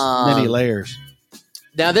has many layers.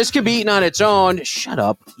 Now this could be eaten on its own. Shut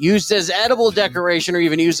up. Used as edible decoration or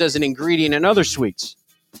even used as an ingredient in other sweets.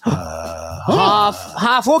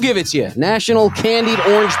 Half, we'll give it to you. National Candied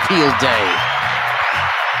Orange Peel Day.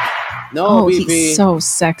 No, BP. He's so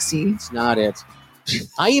sexy. It's not it.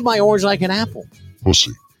 I eat my orange like an apple.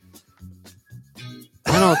 Pussy.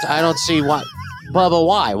 I don't see why. Bubba,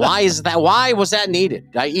 why? Why is that? Why was that needed?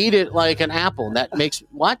 I eat it like an apple. That makes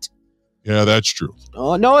what? Yeah, that's true.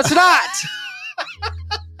 Oh, no, it's not.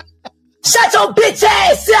 Shut your bitch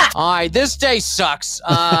ass up! All right, this day sucks.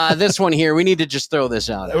 This one here, we need to just throw this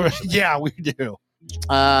out. Yeah, we do.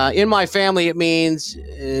 In my family, it means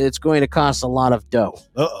it's going to cost a lot of dough.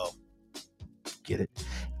 Uh-oh. Get it?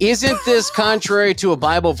 Isn't this contrary to a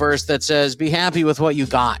Bible verse that says, be happy with what you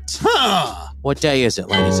got? Huh. What day is it,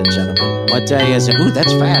 ladies and gentlemen? What day is it? Ooh,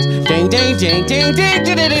 that's fast. Ding, ding, ding, ding, ding,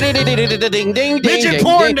 ding, ding, ding, ding, ding, ding. Midget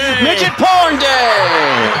porn day. Midget porn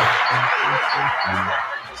day.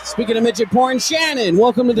 Speaking of midget porn, Shannon,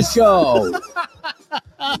 welcome to the show.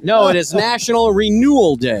 No, it is National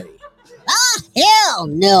Renewal Day. Ah, hell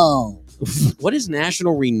no. What is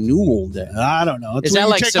National Renewal Day? I don't know. It's Is when that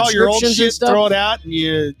you like take all your old subscriptions and shit, stuff? throw it out, and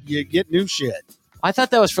you get new shit. I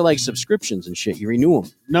thought that was for like subscriptions and shit. You renew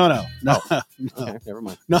them. No. Okay, never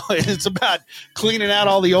mind. No, it's about cleaning out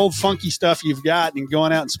all the old funky stuff you've got and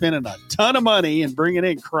going out and spending a ton of money and bringing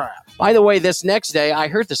in crap. By the way, this next day, I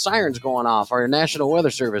heard the sirens going off. Our National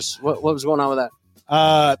Weather Service. What was going on with that?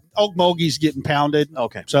 Okmulgee's getting pounded.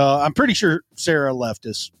 Okay. So I'm pretty sure Sarah left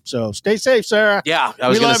us. So stay safe, Sarah. Yeah, I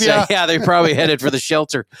was going to say, yeah, they probably headed for the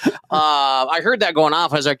shelter. I heard that going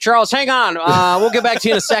off. I was like, Charles, hang on. We'll get back to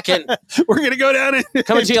you in a second. We're going to go down and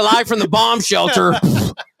coming to you live from the bomb shelter.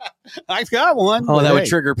 I've got one. Oh, that would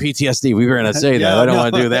trigger PTSD. We were going to say that. I don't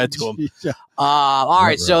want to do that to him. All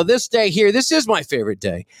right. So this day here, this is my favorite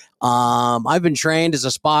day. I've been trained as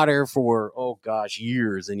a spotter for,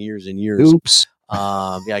 years and years and years. Oops.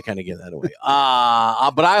 Yeah, I kind of get that away.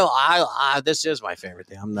 But I this is my favorite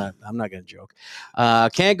day. I'm not going to joke.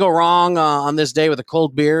 Can't go wrong on this day with a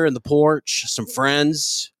cold beer in the porch, some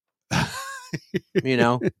friends. You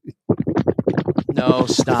know. No,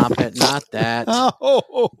 stop it. Not that.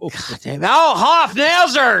 Oh, God damn. Oh, Hoff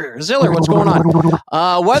Nailser. Ziller, what's going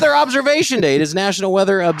on? Weather Observation Day. It is National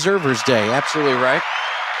Weather Observers Day. Absolutely right.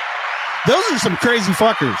 Those are some crazy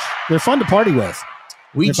fuckers. They're fun to party with.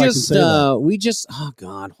 Oh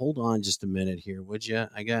God, hold on just a minute here, would you?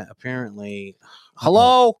 I got apparently.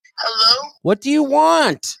 Hello? What do you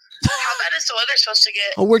want? How bad is the weather supposed to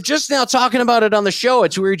get? Oh, we're just now talking about it on the show.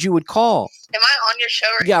 It's weird you would call. Am I on your show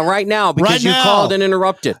right now? Yeah, right now, because you called and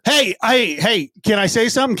interrupted. Hey, can I say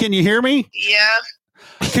something? Can you hear me? Yeah.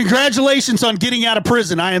 Congratulations on getting out of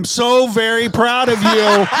prison. I am so very proud of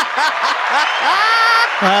you.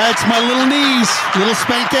 It's my little niece, little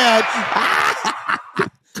spankette.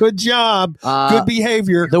 Good job. Good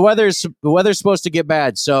behavior. The weather's supposed to get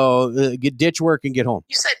bad, so get ditch work and get home.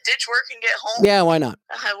 You said ditch work and get home? Yeah, why not?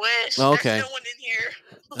 I wish. Okay. There's no one in here.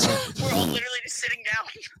 We're all literally just sitting down.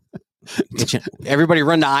 Everybody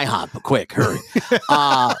run to IHOP. Quick, hurry.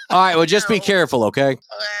 All right, well, just be careful, okay?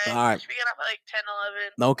 All right. Should be getting up at like 10,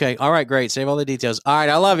 11. Okay, all right, great. Save all the details. All right,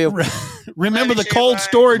 I love you. Remember, the cold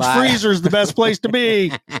storage freezer is the best place to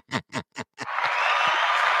be.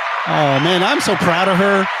 Oh, man, I'm so proud of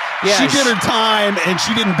her. Yeah, she did her time, and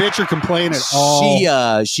she didn't bitch or complain at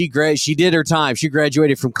all. She did her time. She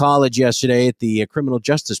graduated from college yesterday at the criminal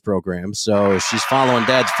justice program, so she's following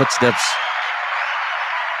Dad's footsteps.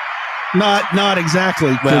 Not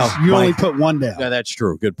exactly, because you only put one down. Yeah, that's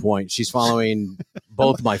true. Good point. She's following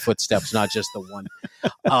both my footsteps, not just the one.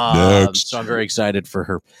 So I'm very excited for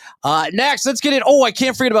her. Next, let's get in. Oh, I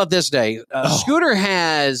can't forget about this day. Scooter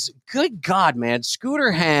has, good God, man.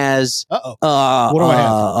 Scooter has what do I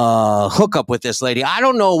have? Hookup with this lady. I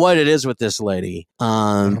don't know what it is with this lady.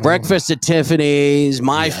 Breakfast at Tiffany's,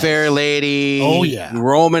 My Fair Lady. Oh, yeah.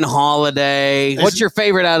 Roman Holiday. What's your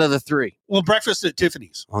favorite out of the three? Well, Breakfast at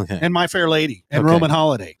Tiffany's. Okay. And My Fair Lady. And Roman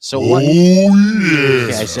Holiday. So what?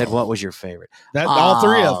 Okay, I said, what was your favorite? All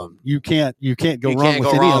three of them. You can't go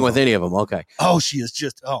wrong with any of them. Okay. Oh, she is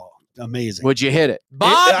just amazing. Would you hit it?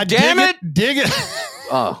 Bob, damn it. Dig it.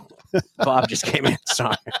 Oh, Bob just came in.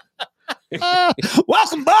 Sorry.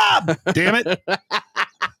 Welcome, Bob. Damn it.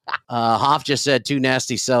 Hoff just said 2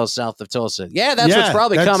 nasty cells south of Tulsa. Yeah, that's what's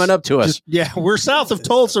probably coming up to us. We're south of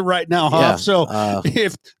Tulsa right now, Hoff. So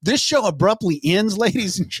if this show abruptly ends,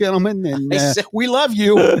 ladies and gentlemen, and we love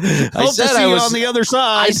you. Hope to see you on the other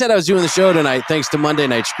side. I said I was doing the show tonight thanks to Monday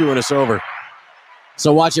night screwing us over.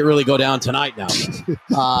 So watch it really go down tonight now.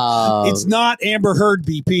 It's not Amber Heard,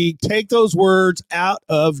 BP. Take those words out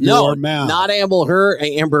of your mouth. Not Amber Heard,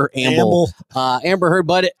 Amber Heard,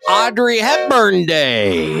 but Audrey Hepburn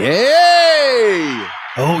Day. Hey!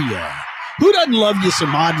 Oh, yeah. Who doesn't love you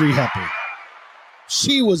some Audrey Hepburn?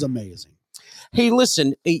 She was amazing. Hey,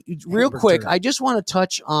 listen, real quick, I just want to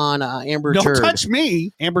touch on Amber Turd. Don't touch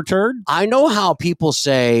me, Amber Turd. I know how people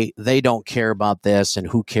say they don't care about this and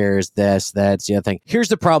who cares this, that's the other thing. Here's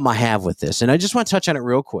the problem I have with this, and I just want to touch on it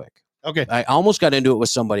real quick. Okay. I almost got into it with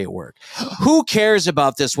somebody at work. Who cares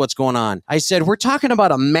about this, what's going on? I said, we're talking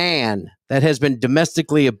about a man that has been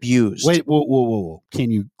domestically abused. Wait, whoa.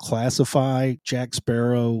 Can you classify Jack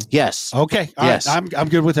Sparrow? Yes. Okay. Yes. I'm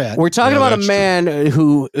good with that. We're talking about a man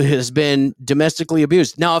who has been domestically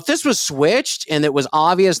abused. Now, if this was switched and it was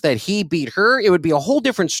obvious that he beat her, it would be a whole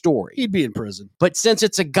different story. He'd be in prison. But since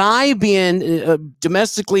it's a guy being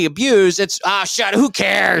domestically abused, it's, shut, who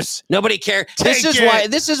cares? Nobody cares.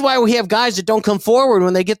 This is why we have guys that don't come forward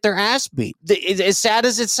when they get their ass beat. As sad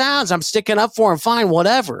as it sounds, I'm sticking up for him, fine,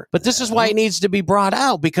 whatever. But this is why it needs to be brought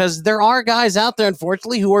out, because there are guys out there,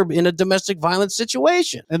 unfortunately, who are in a domestic violence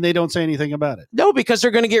situation. And they don't say anything about it. No, because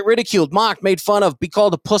they're going to get ridiculed, mocked, made fun of, be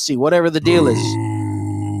called a pussy, whatever the deal is.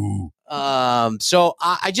 So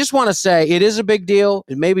I just want to say it is a big deal,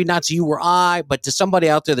 and maybe not to you or I, but to somebody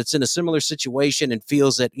out there that's in a similar situation and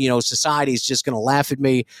feels that, society is just going to laugh at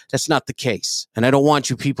me. That's not the case. And I don't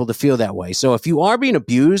want you people to feel that way. So if you are being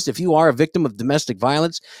abused, if you are a victim of domestic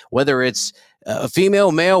violence, whether it's a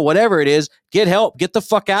female, male, whatever it is, get help, get the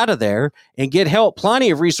fuck out of there and get help.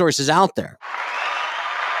 Plenty of resources out there.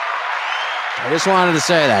 I just wanted to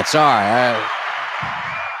say that. Sorry.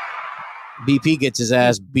 BP gets his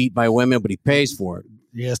ass beat by women, but he pays for it.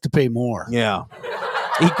 He has to pay more. Yeah.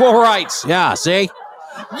 Equal rights. Yeah, see?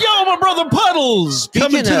 Yo, my brother Puddles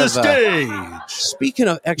coming to the stage. Speaking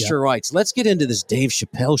of extra rights, let's get into this Dave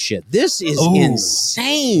Chappelle shit. This is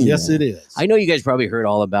insane. Yes, it is. I know you guys probably heard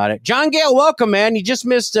all about it. John Gale, welcome, man. You just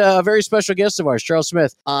missed a very special guest of ours, Charles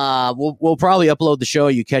Smith. We'll probably upload the show.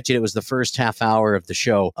 You catch it. It was the first half hour of the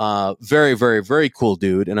show. Very, very, very cool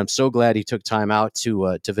dude. And I'm so glad he took time out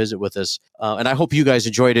to visit with us. And I hope you guys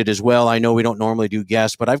enjoyed it as well. I know we don't normally do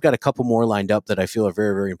guests, but I've got a couple more lined up that I feel are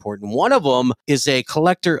very, very important. One of them is a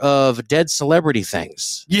collector of dead celebrity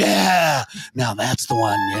things. Yeah. Now that's the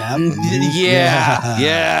one.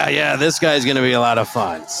 Yeah. This guy's going to be a lot of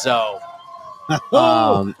fun. So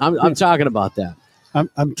I'm talking about that.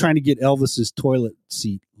 I'm trying to get Elvis's toilet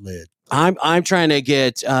seat lid. I'm trying to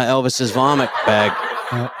get Elvis's vomit bag.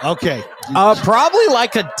 Okay. Probably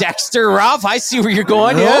like a Dexter, Ralph. I see where you're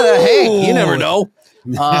going. Yeah. Hey, you never know.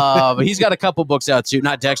 But he's got a couple books out too.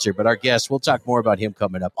 Not Dexter, but our guest. We'll talk more about him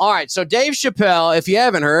coming up. All right. So Dave Chappelle, if you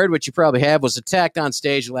haven't heard, which you probably have, was attacked on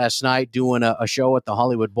stage last night doing a show at the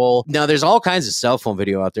Hollywood Bowl. Now, there's all kinds of cell phone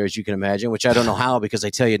video out there, as you can imagine, which I don't know how, because I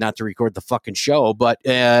tell you not to record the fucking show. But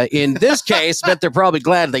in this case, bet they're probably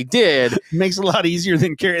glad they did. Makes it a lot easier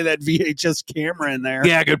than carrying that VHS camera in there.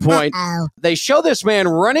 Yeah, good point. They show this man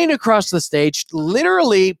running across the stage,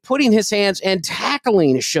 literally putting his hands and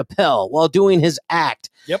tackling Chappelle while doing his act.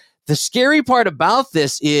 Yep. The scary part about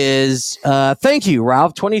this is, thank you,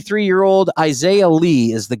 Ralph. 23-year-old Isaiah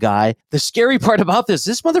Lee is the guy. The scary part about this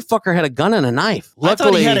motherfucker had a gun and a knife. Luckily,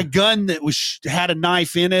 I thought he had a gun that had a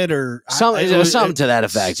knife in it, or something to that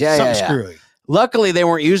effect. Yeah. Screwy. Luckily, they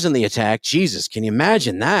weren't using the attack. Jesus, can you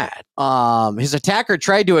imagine that? His attacker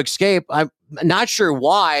tried to escape. I'm not sure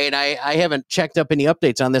why, and I haven't checked up any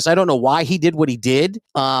updates on this. I don't know why he did what he did,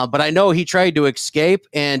 but I know he tried to escape,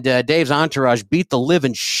 and Dave's entourage beat the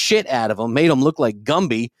living shit out of him, made him look like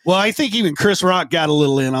Gumby. Well, I think even Chris Rock got a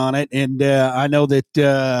little in on it, and I know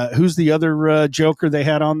that who's the other Joker they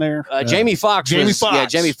had on there? Jamie Foxx. Yeah,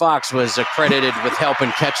 Jamie Foxx was credited with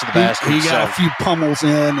helping catch the bastard. He got a few pummels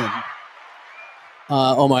in,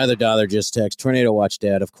 and my other daughter just texted, Tornado Watch,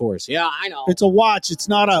 Dad, of course. Yeah, I know. It's a watch. It's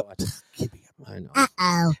not a... I know.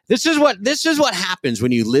 Uh-oh. This is what happens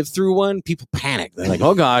when you live through one. People panic. They're like,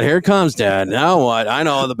 oh, God, here it comes, Dad. Now what? I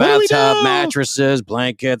know, the bathtub, mattresses,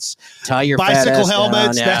 blankets, tie your bicycle fat ass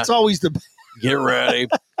helmets. down. That's always the... Get ready.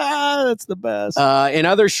 That's the best. In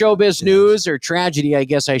other showbiz news, or tragedy, I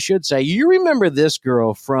guess I should say, you remember this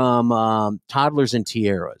girl from Toddlers and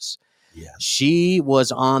Tiaras. Yes. She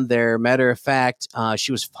was on there. Matter of fact,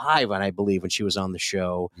 she was 5, I believe, when she was on the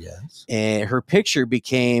show. Yes. And her picture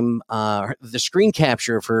became, the screen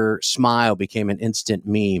capture of her smile became an instant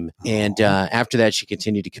meme. And after that, she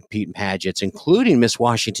continued to compete in pageants, including Miss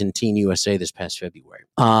Washington Teen USA this past February.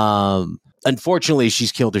 Unfortunately,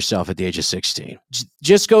 she's killed herself at the age of 16.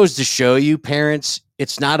 Just goes to show you, parents,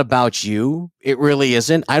 it's not about you. It really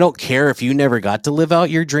isn't. I don't care if you never got to live out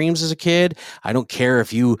your dreams as a kid. I don't care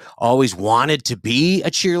if you always wanted to be a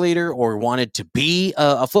cheerleader or wanted to be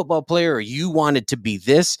a football player, or you wanted to be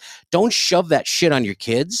this. Don't shove that shit on your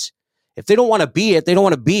kids. If they don't want to be it, they don't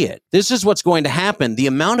want to be it. This is what's going to happen. The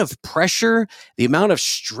amount of pressure, the amount of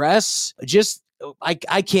stress, just...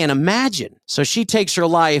 I can't imagine. So she takes her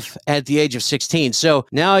life at the age of 16. So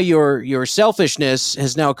now your selfishness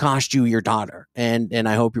has now cost you your daughter. And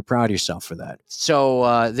I hope you're proud of yourself for that.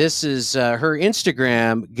 So this is her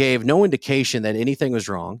Instagram gave no indication that anything was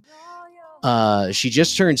wrong. She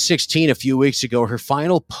just turned 16 a few weeks ago. Her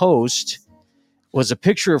final post was a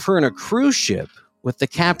picture of her in a cruise ship with the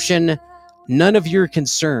caption, "None of your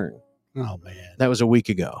concern." Oh, man. That was a week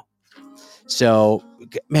ago. So,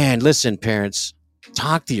 man, listen, parents,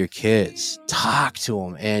 talk to your kids, talk to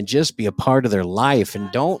them, and just be a part of their life,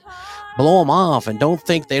 and don't blow them off, and don't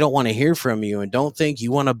think they don't want to hear from you, and don't think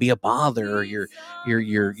you want to be a bother, or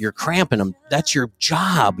you're cramping them. That's your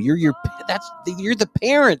job. You're the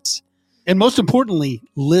parent, and most importantly,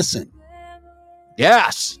 listen.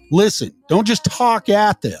 Yes, listen. Don't just talk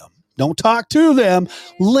at them. Don't talk to them.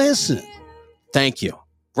 Listen. Thank you,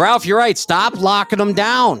 Ralph. You're right. Stop locking them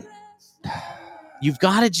down. You've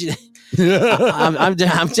got to.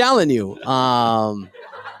 I'm telling you,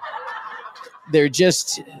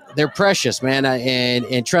 they're precious, man.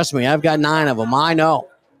 And trust me, I've got 9 of them. I know.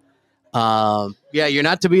 Yeah, you're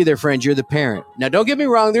not to be their friend. You're the parent. Now, don't get me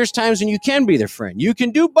wrong. There's times when you can be their friend. You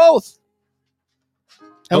can do both.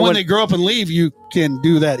 And when they grow up and leave, you can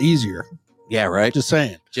do that easier. Yeah, right. Just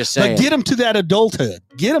saying. But get them to that adulthood.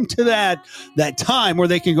 Get them to that time where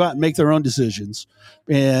they can go out and make their own decisions,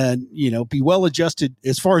 and be well adjusted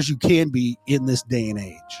as far as you can be in this day and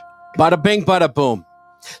age. Bada bing, bada boom.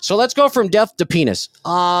 So let's go from death to penis.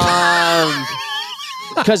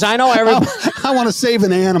 Because I know everybody. I want to save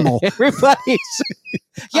an animal. Everybody's.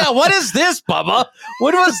 Yeah, what is this, Bubba?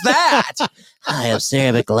 What was that? Hi, I'm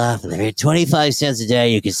Sarah McLaughlin. 25 cents a day,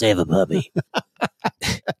 you can save a puppy.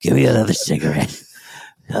 Give me another cigarette.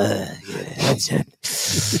 That's it.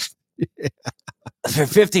 For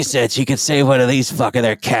 50 cents, you can save one of these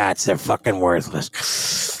they're cats. They're fucking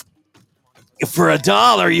worthless. For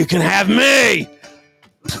 $1, you can have me.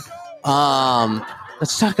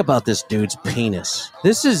 Let's talk about this dude's penis.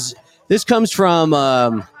 This comes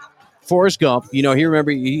from Forrest Gump. He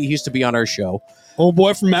used to be on our show. Old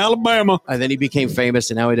boy from Alabama. And then he became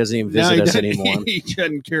famous, and now he doesn't even visit us anymore. He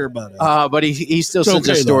doesn't care about it. But he still sends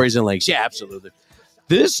us stories and links. Yeah, absolutely.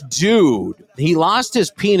 This dude, he lost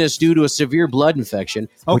his penis due to a severe blood infection.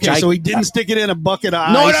 Okay, so he didn't stick it in a bucket of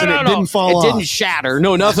ice and it didn't fall off. It didn't shatter.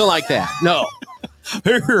 No, nothing like that. No.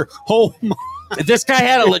 This guy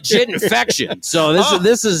had a legit infection. So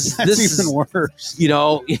this is even worse.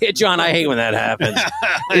 John, I hate when that happens.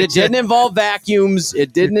 It didn't involve vacuums.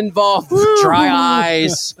 It didn't involve dry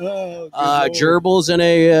ice, gerbils in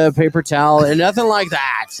a paper towel, and nothing like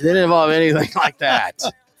that. It didn't involve anything like that.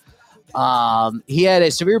 He had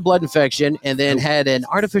a severe blood infection and then had an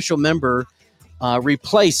artificial member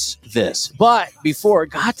replace this. But before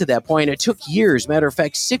it got to that point, it took years, matter of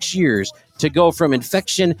fact, 6 years, to go from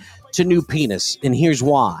infection to new penis, and here's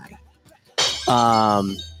why.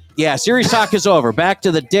 Yeah, serious talk is over. Back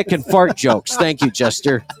to the dick and fart jokes. Thank you,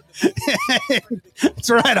 Chester. That's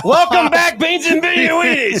right. Welcome back, Beans and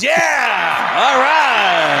Weenies. Yeah. All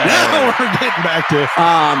right. Now we're getting back to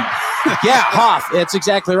yeah, Hoff. That's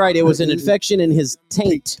exactly right. It was an infection in his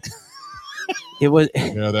taint. It was.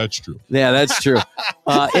 Yeah, that's true. Yeah, that's true.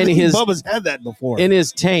 In his Bubba's had that before. In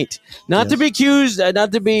his taint. Not to be confused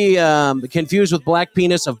with black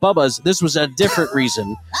penis of Bubba's. This was a different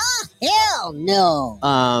reason. Hell no.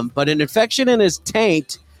 But an infection in his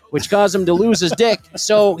taint, which caused him to lose his dick.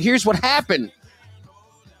 So here's what happened.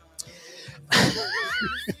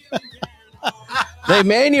 They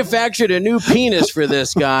manufactured a new penis for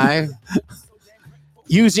this guy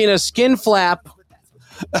using a skin flap.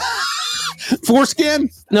 Foreskin?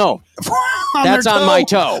 No. That's on my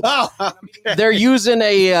toe. Oh, okay. They're using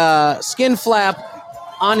a skin flap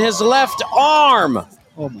on his left arm.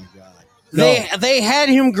 Oh, my God. No. They had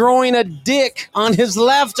him growing a dick on his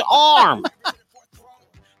left arm.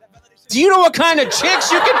 Do you know what kind of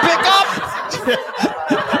chicks you can pick up?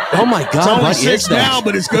 Oh, my God. It's only what 6 is that? now,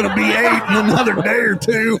 but it's going to be 8 in another day or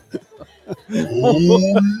 2.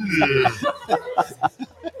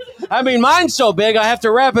 I mean, mine's so big, I have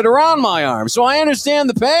to wrap it around my arm, so I understand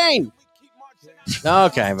the pain.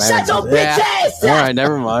 Okay, man. Shut your bitch ass! All right,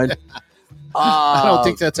 never mind. I don't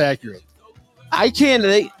think that's accurate. I can't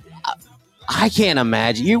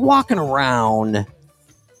imagine. You're walking around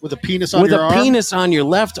with a penis on with your a arm? penis on your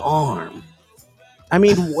left arm. I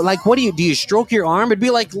mean, like, what do you stroke your arm? It'd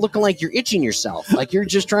be like looking like you're itching yourself, like you're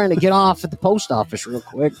just trying to get off at the post office real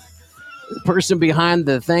quick. The person behind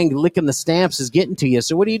the thing licking the stamps is getting to you.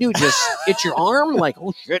 So what do? Just itch your arm? Like,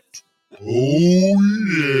 oh shit. Oh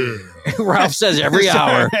yeah. Ralph says every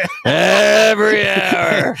hour. Every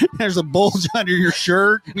hour. There's a bulge under your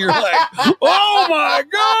shirt, and you're like, oh my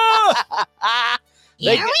God.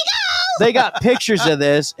 Here we go. They got pictures of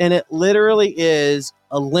this, and it literally is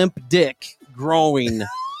a limp dick growing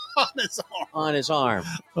on his arm.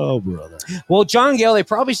 Oh, brother. Well, John Gale, they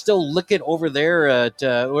probably still lick it over there at,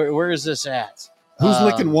 where is this at? Who's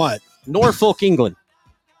licking what? Norfolk, England.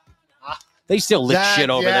 They still lick shit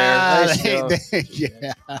over there.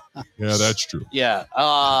 Yeah. Yeah, that's true. Yeah.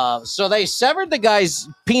 So they severed the guy's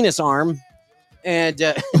penis arm. And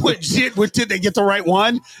What did they get the right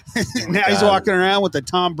one? Now he's walking around with the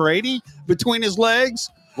Tom Brady between his legs.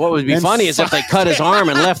 what would be funny is if they cut his arm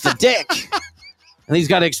and left the dick. And he's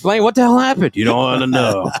got to explain what the hell happened. You don't want to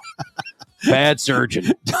know. Bad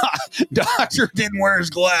surgeon. Doctor didn't wear his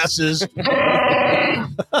glasses.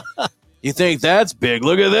 You think that's big?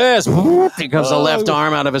 Look at this. Here comes the left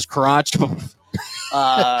arm out of his crotch. Good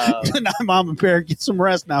night, Mama Bear. Get some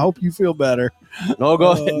rest now. I hope you feel better.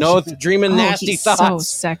 No dreaming nasty he's thoughts. so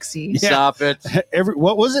sexy. Stop it.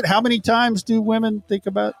 What was it? How many times do women think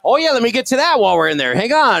about? Oh, yeah, let me get to that while we're in there.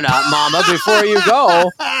 Hang on, Mama, before you go.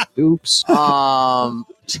 Oops.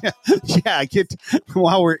 Yeah,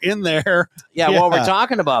 while we're in there. Yeah, while we're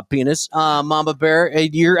talking about penis, Mama Bear,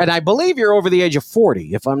 and I believe you're over the age of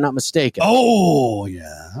 40, if I'm not mistaken. Oh,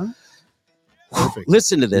 yeah. Perfect.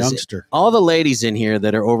 Listen to this. Youngster. All the ladies in here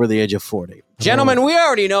that are over the age of 40. Gentlemen, we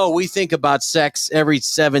already know we think about sex every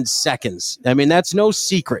 7 seconds. I mean, that's no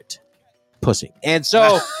secret. Pussy. And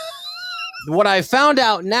so what I found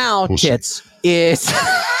out now, tits, is...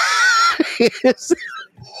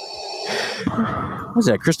 Was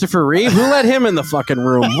that Christopher Reeve? Who let him in the fucking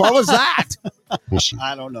room? What was that?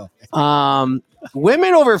 I don't know.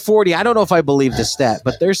 Women over 40, I don't know if I believe the stat,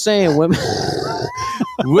 but they're saying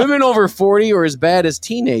women over 40 are as bad as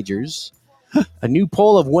teenagers. A new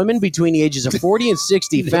poll of women between the ages of 40 and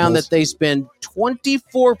 60 found that they spend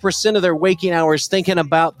 24% of their waking hours thinking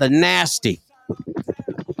about the nasty.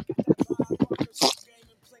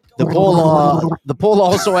 The poll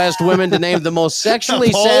also asked women to name the most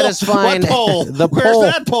sexually satisfying. What poll? Where's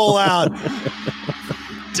that poll out?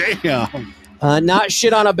 Damn. Not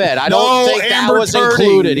shit on a bed. I don't think that was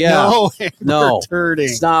included. Yeah. No.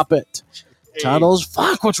 Stop it. Tuttles,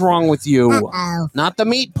 fuck, what's wrong with you? Not the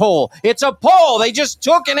meat poll. It's a poll. They just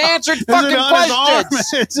took and answered fucking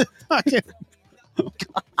questions.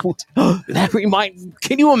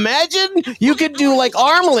 Can you imagine? You could do like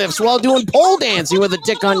arm lifts while doing pole dancing with a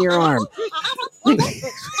dick on your arm.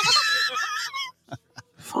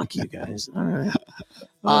 Fuck you guys. All right.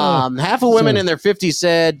 Half of women in their 50s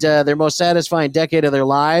said their most satisfying decade of their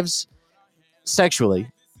lives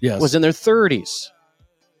sexually was in their 30s.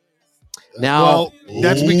 Now,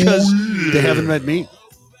 that's because they haven't read meat.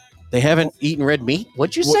 They haven't eaten red meat?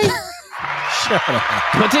 What'd you say? Shut up.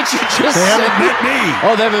 What did you just They say? haven't met me.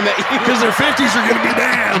 Oh, they haven't met you. Because their 50s are going to be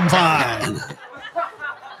damn fine.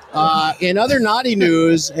 In other naughty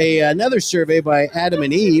news, another survey by Adam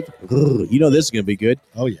and Eve, you know this is going to be good.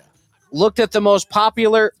 Oh, yeah. Looked at the most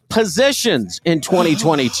popular positions in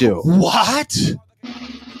 2022. What?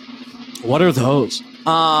 What are those?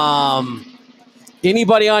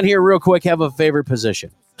 Anybody on here real quick have a favorite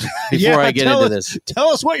position before I get into this? Tell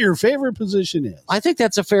us what your favorite position is. I think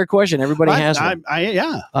that's a fair question. Everybody has one.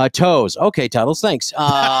 Yeah. Toes. Okay, Tuddles, thanks.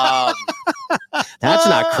 That's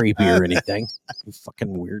not creepy or anything. You fucking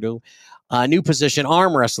weirdo. New position,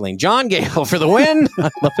 arm wrestling. John Gale for the win. I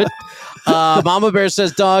love it. Mama Bear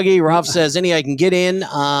says doggy. Ralph says any I can get in.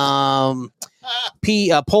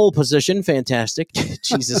 Pole position, fantastic.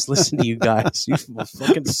 Jesus, listen to you guys. You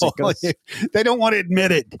fucking sickos. They don't want to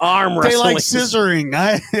admit it. Arm wrestling. They like scissoring.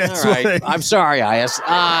 That's all right. I'm sorry, Ias.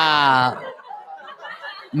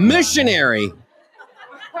 Missionary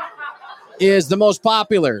is the most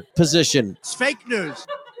popular position. It's fake news.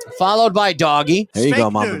 Followed by doggy. There you Fake go,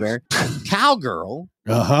 Mama news. Bear. Cowgirl.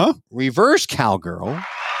 Uh-huh. Reverse cowgirl.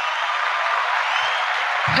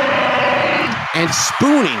 And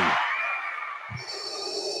spooning.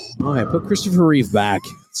 All right, put Christopher Reeve back.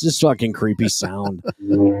 It's just fucking creepy sound.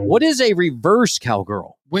 What is a reverse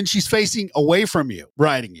cowgirl? When she's facing away from you,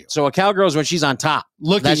 riding you. So a cowgirl is when she's on top.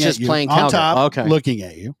 Looking That's at just you. playing on cowgirl. top, Okay. looking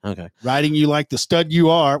at you. Okay. Riding you like the stud you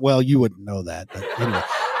are. Well, you wouldn't know that. But anyway.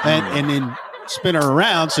 And then spin her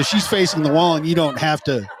around so she's facing the wall and you don't have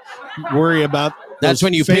to worry about That's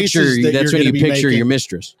when you picture. That's when you picture your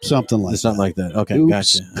mistress. Something like that. Okay, Oops.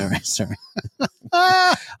 gotcha. All right, sorry.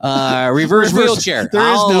 Reverse wheelchair.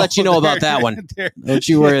 I'll let you know about that one. Don't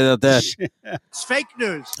you worry about that. It's fake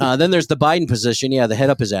news. Then there's the Biden position. Yeah, the head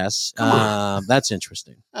up his ass. That's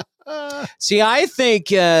interesting. See, I think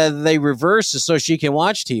they reverse it so she can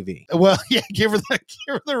watch TV. Well, yeah, give her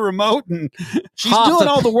the remote, and she's doing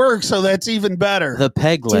all the work, so that's even better. The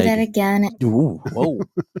peg leg. Do that again. Ooh, whoa.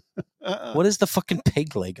 What is the fucking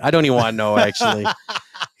peg leg? I don't even want to know, actually.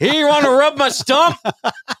 Here, you want to rub my stump?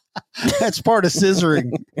 That's part of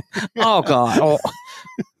scissoring. Oh, God. Oh.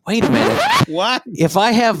 Wait a minute. What? If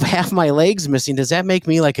I have half my legs missing, does that make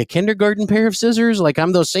me like a kindergarten pair of scissors? Like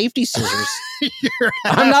I'm those safety scissors.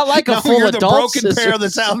 I'm not like a full you're adult the broken scissors. pair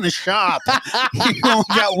that's out in the shop. You only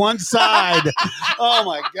got one side. Oh,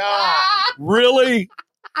 my God. Really?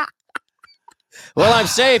 Well, I'm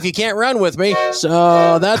safe. You can't run with me.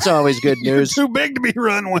 So that's always good news. You're too big to be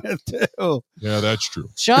run with, too. Yeah, that's true.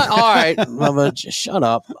 All right. Mama, just shut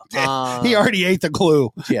up. He already ate the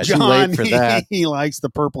glue. Yeah, John, too late for that. He likes the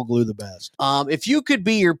purple glue the best. If you could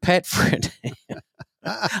be your pet friend.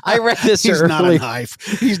 I read this He's earlier. not a knife.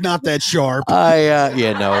 He's not that sharp. I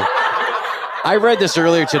read this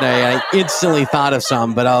earlier today. I instantly thought of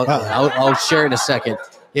some, but I'll share in a second.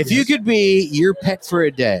 If you could be your pet for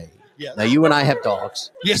a day. Yes. Now, you and I have dogs.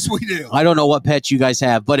 Yes, we do. I don't know what pets you guys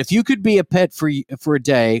have, but if you could be a pet for a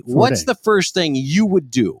day, what's the first thing you would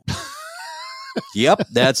do? Yep,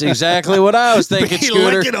 that's exactly what I was thinking,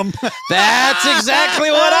 Scooter. Licking 'em. That's exactly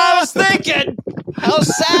what I was thinking. How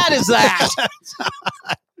sad is that?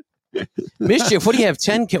 Mischief, what do you have?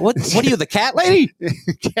 10 cats? What are you, the cat lady?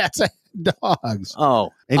 Cats and dogs. Oh.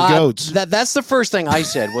 And goats. That's the first thing I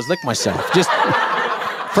said was lick myself. Just...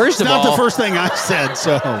 First of all, not the first thing I said.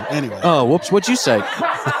 So anyway. Oh, whoops! What'd you say?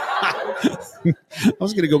 I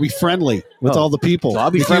was going to go be friendly with all the people. So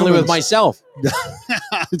I'll be friendly with myself.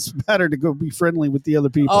 It's better to go be friendly with the other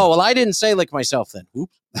people. Oh well, I didn't say lick myself then.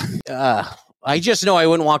 Oops. I just know I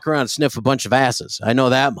wouldn't walk around and sniff a bunch of asses. I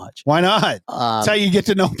know that much. Why not? That's how you get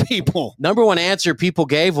to know people. Number one answer people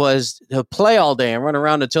gave was to play all day and run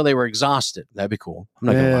around until they were exhausted. That'd be cool. I'm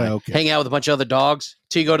not gonna lie. Okay. Hang out with a bunch of other dogs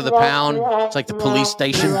till you go to the pound. It's like the police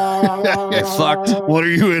station. Get fucked. What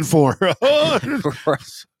are you in for?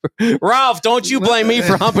 Ralph, don't you blame me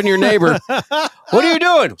for humping your neighbor. What are you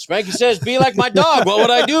doing? Spanky says, be like my dog. What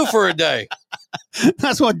would I do for a day?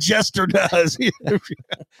 That's what Jester does.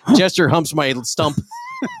 Jester humps my stump.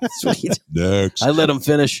 Sweet. Next. I let him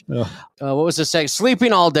finish. What was the second?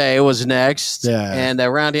 Sleeping all day was next. Yeah. And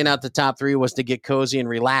rounding out the top three was to get cozy and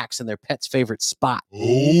relax in their pet's favorite spot. Oh,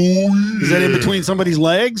 yeah. Is that in between somebody's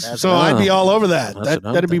legs? I'd be all over that.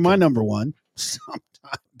 That'd be my number one. Sometime,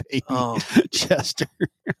 baby. Oh. Chester.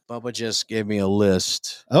 Bubba just gave me a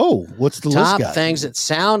list. Oh, what's the Top list got? things that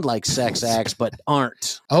sound like sex acts but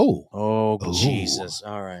aren't. Oh, Jesus.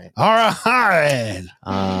 All right. All right.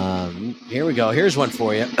 Here we go. Here's one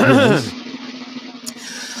for you.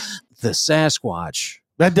 The Sasquatch.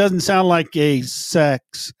 That doesn't sound like a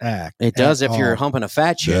sex act. It does if you're humping a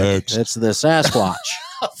fat chick. Next. It's the Sasquatch.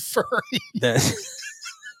 Furry.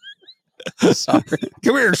 Sorry.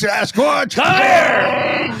 Come here, Sasquatch. Come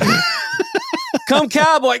here. Come,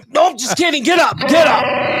 cowboy. Nope, just kidding. Get up. Get up.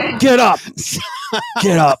 Get up.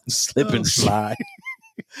 Get up. Slip and slide.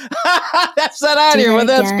 That's not out here, but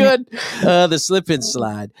that's good. The slip and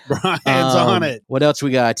slide. Brian's on it. What else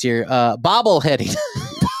we got here? Bobbleheading.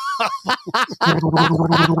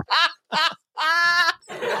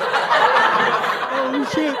 Oh,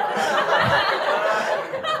 shit.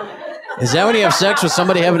 Is that when you have sex with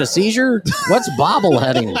somebody having a seizure? What's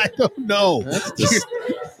bobbleheading? I don't know. Do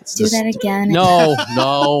that again. No.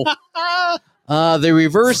 The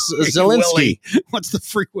reverse Zelensky. What's the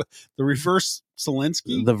reverse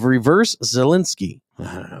Zelensky? The reverse Zelensky.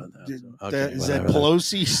 I don't know. Is that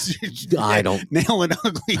Pelosi? I don't. Nailing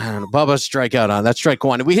ugly. I don't know. Bubba, strike out on. That's strike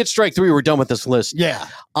one. If we hit strike three, we're done with this list. Yeah.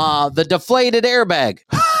 The deflated airbag.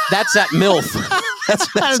 That's that MILF. That's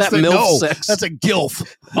that MILF sex. That's a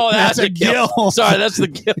GILF. Oh, that's a GILF. Sorry, that's the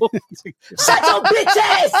GILF. Shut your bitch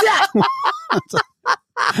ass up!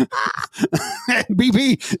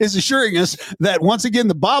 BP is assuring us that once again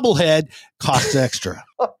the bobblehead costs extra.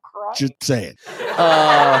 Just saying.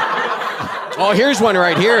 Here's one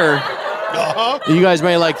right here. You guys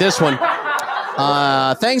may like this one.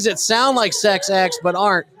 Things that sound like sex acts but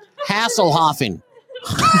aren't. Hasselhoffing.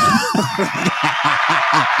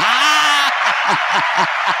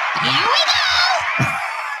 Here we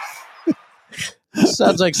go!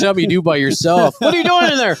 Sounds like something you do by yourself. What are you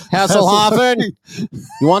doing in there? Hasselhoffing?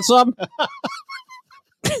 You want some?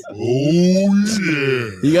 Oh, yeah.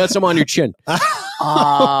 You got some on your chin. Other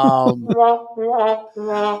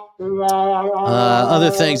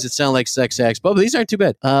things that sound like sex acts, but these aren't too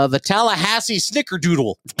bad. The Tallahassee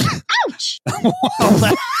Snickerdoodle. Ouch!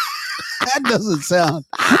 That doesn't sound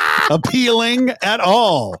appealing at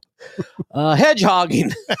all.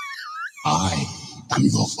 Hedgehogging. I am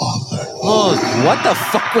your father. Oh, what the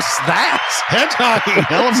fuck was that? Hedgehogging.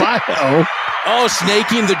 Hell if I know. Oh,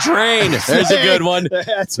 snaking the drain. There's a good one.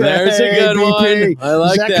 There's a good one. I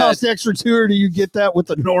like that. Does that cost extra too, or do you get that with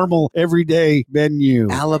the normal everyday menu?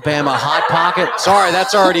 Alabama Hot Pocket. Sorry,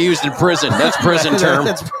 that's already used in prison. That's prison term.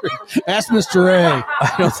 Ask Mr. A.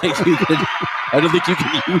 I don't think you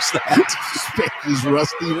can use that. Spanky's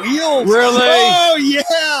rusty wheels. Really? Oh,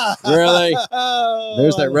 yeah. Really?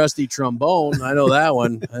 There's that rusty trombone. I know that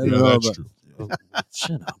one. I don't know.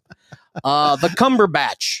 Shut up. The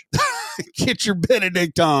Cumberbatch. Get your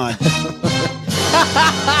Benedict on. Hey,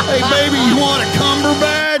 baby, you want a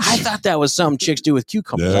Cumberbatch? I thought that was something chicks do with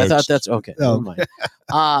cucumbers. I thought that's okay. Oh. Never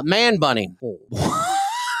mind. Man bunny. God.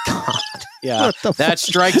 Yeah, that's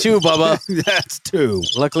strike two, Bubba. That's two.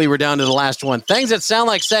 Luckily, we're down to the last one. Things that sound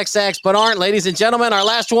like sex acts but aren't, ladies and gentlemen. Our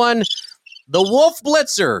last one, the Wolf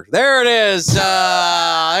Blitzer. There it is.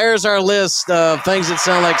 There's our list of things that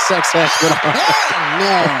sound like sex acts but aren't.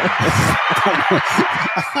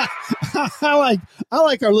 I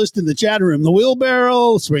like our list in the chat room. The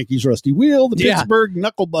wheelbarrow, Swanky's rusty wheel, the Pittsburgh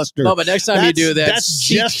knuckle buster. No, but next time you do that, that's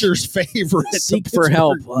Jester's favorite. Seek for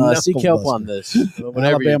help. Seek help on this.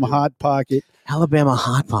 Alabama Hot Pocket. Alabama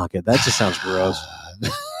Hot Pocket. That just sounds gross.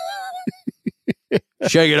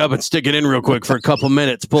 Shake it up and stick it in real quick for a couple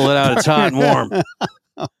minutes. Pull it out. It's hot and warm.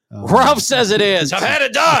 Ralph says it is. I've had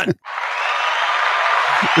it done.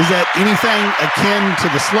 Is that anything akin to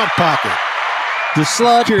the slut pocket? The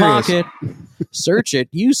slut pocket. Search it,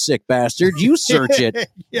 you sick bastard. You search it.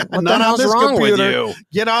 Yeah, what the hell's wrong computer. with you?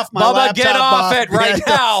 Get off my Bubba, laptop. get off it right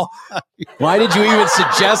now. Why did you even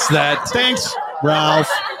suggest that? Thanks, Ralph.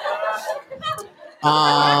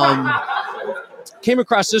 Came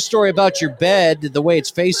across this story about your bed. The way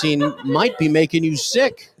it's facing might be making you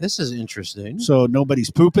sick. This is interesting. So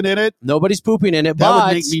nobody's pooping in it? Nobody's pooping in it, That but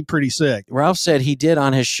would make me pretty sick. Ralph said he did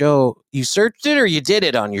on his show. You searched it or you did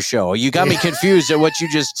it on your show? You got me confused at what you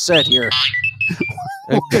just said here.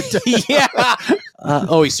 Yeah.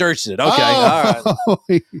 He searched it. Okay. All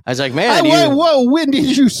right. I was like, man. When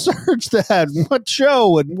did you search that? What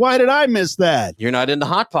show? And why did I miss that? You're not into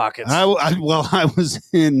Hot Pockets. I was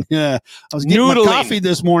getting noodling. My coffee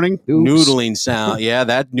this morning. Oops. Noodling sound. Yeah,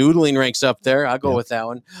 that noodling ranks up there. I'll go with that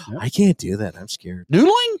one. Yep. I can't do that. I'm scared.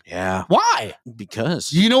 Noodling? Yeah. Why?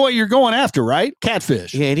 Because. You know what you're going after, right?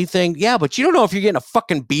 Catfish. Yeah, anything. Yeah, but you don't know if you're getting a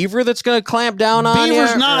fucking beaver that's going to clamp down on you.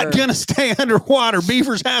 Beaver's not going to stay underwater.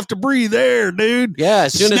 Beavers have to breathe air, dude. Yeah,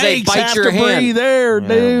 as soon as they bite your hand. Breathe air,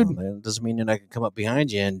 dude. Well, that doesn't mean you're not going to come up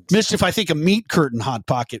behind you. And Mischief, I think a meat curtain Hot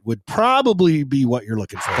Pocket would probably be what you're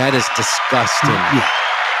looking for. That is disgusting. Yeah.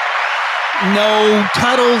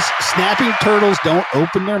 No, snapping turtles don't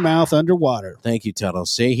open their mouth underwater. Thank you, Tuttle.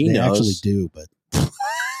 See, he they knows. Actually do, but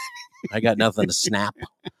I got nothing to snap.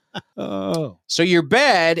 Oh. So your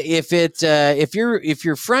bed, if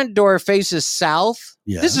your front door faces south,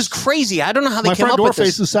 this is crazy. I don't know how they My came front up door with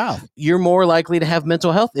this. faces south. You're more likely to have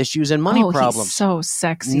mental health issues and money problems. He's so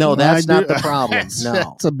sexy. No, that's not the problem. No,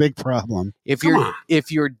 That's a big problem.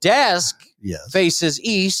 if your desk faces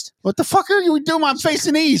east, What the fuck are you doing? I'm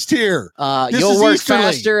facing east here. This you'll is work easterly.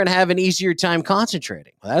 faster and have an easier time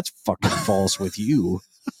concentrating. Well, that's fucking false with you.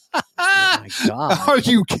 Oh my God. Are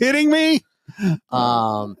you kidding me?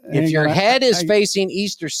 If your head is facing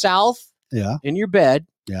east or south in your bed,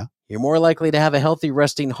 you're more likely to have a healthy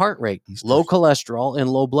resting heart rate, low cholesterol, and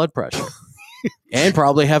low blood pressure. And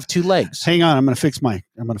probably have 2 legs. Hang on, I'm gonna fix my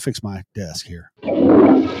desk here.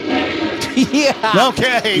 Yeah.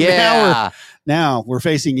 Okay. Yeah. Now we're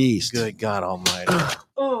facing east. Good God Almighty.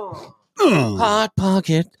 Hot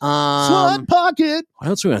pocket. Hot pocket. What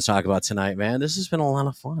else are we going to talk about tonight, man? This has been a lot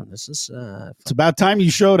of fun. This is. It's about time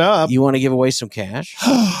you showed up. You want to give away some cash?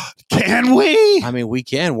 Can we? I mean, we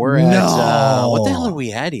can. We're at what the hell are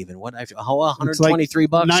we at even? What? $123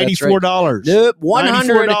 bucks. $94. Nope,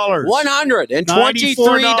 $94.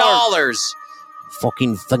 $123.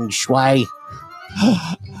 Fucking feng shui.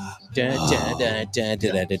 Oh,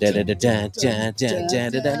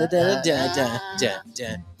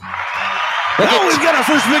 we've got our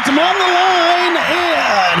first victim on the line,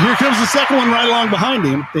 and here comes the second one right along behind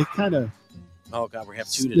him. They kind of we have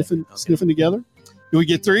 2 today. sniffing together. Do we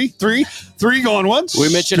get 3? 3 going once.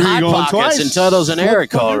 We mentioned 3 hot going pockets twice. and Tuttle's an error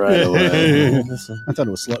call right away. I thought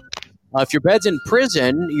it was slow. If your bed's in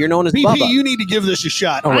prison, you're known as BP, Bubba. you need to give this a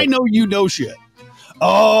shot. Oh, I wait. know you know shit.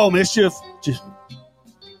 Oh, Mischief. Just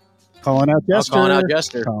calling out Jester. Calling out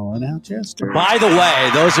Jester. Calling out Jester. By the way,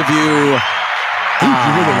 those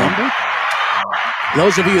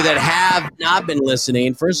of you that have not been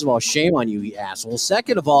listening, first of all, shame on you, you asshole.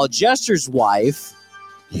 Second of all, Jester's wife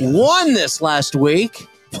won this last week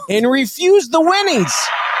and refused the winnings.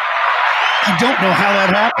 I don't know how that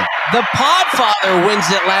happened. The Podfather wins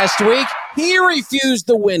it last week. He refused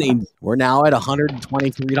the winning. We're now at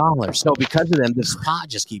 $123. So because of them, this pot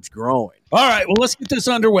just keeps growing. All right, well, let's get this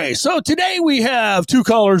underway. So today we have 2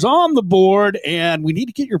 callers on the board, and we need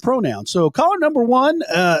to get your pronoun. So caller number 1,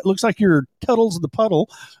 looks like you're Tuttles the Puddle.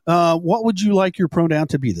 What would you like your pronoun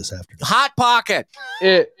to be this afternoon? Hot pocket.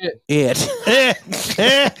 It.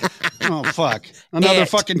 Oh, fuck. Another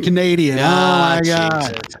fucking Canadian. Oh, my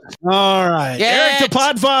God. All right. Eric the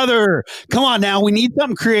Podfather. Come on now. We need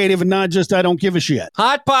something creative and not just I don't give a shit.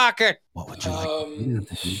 Hot pocket. What would you like?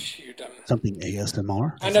 Something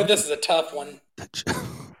ASMR? I know this is a tough one.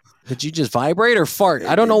 Did you just vibrate or fart?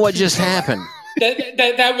 I don't know what just happened.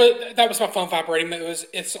 That was my phone vibrating.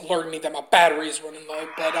 It's alerting me that my battery's running low.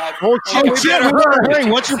 But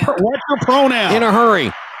Hurry! What's your pronoun? In a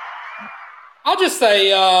hurry. I'll just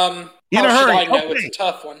say in a hurry. I know it's a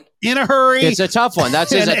tough one. In a hurry. It's a tough one.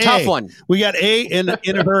 That's a tough one. We got A in a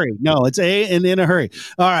hurry. No, it's A and in a hurry.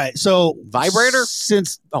 All right. So vibrator.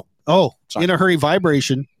 Since sorry. In a hurry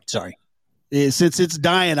vibration. Sorry. Since it's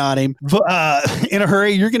dying on him, in a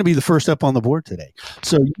hurry, you're going to be the first up on the board today.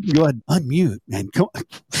 So you can go ahead and unmute, man. Come on.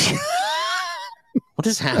 What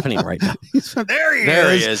is happening right now? There he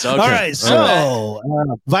is. Okay. All right. So,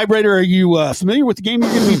 Vibrator, are you familiar with the game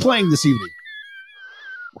you're going to be playing this evening?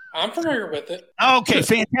 I'm familiar with it. Okay,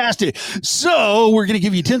 fantastic. So we're going to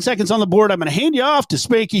give you 10 seconds on the board. I'm going to hand you off to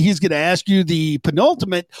Spanky. He's going to ask you the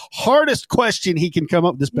penultimate hardest question he can come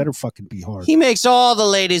up with. This better fucking be hard. He makes all the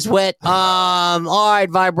ladies wet. All right,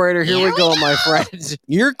 Vibrator, here we go, my friends.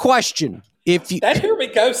 Your question. That "here we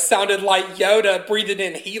go" sounded like Yoda breathing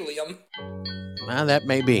in helium. Well, that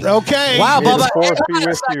may be. Okay. Wow, Bubba. With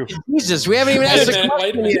you. Jesus, we haven't even asked the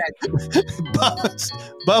Wait a minute.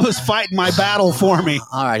 Bubba's fighting my battle for me.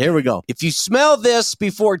 All right, here we go. If you smell this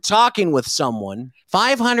before talking with someone,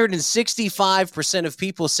 565% of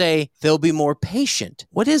people say they'll be more patient.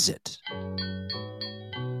 What is it?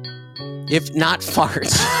 If not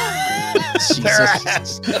farts.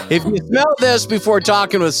 Jesus. If you smell this before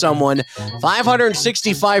talking with someone,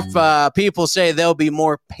 565 people say they'll be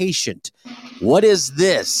more patient. What is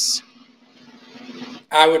this?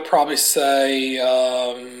 I would probably say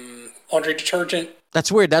laundry detergent.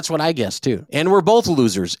 That's weird. That's what I guessed too. And we're both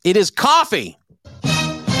losers. It is coffee.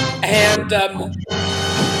 And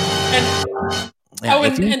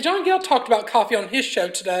John Gale talked about coffee on his show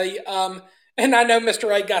today. And I know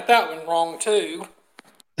Mr. A got that one wrong too.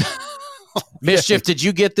 Mischief, did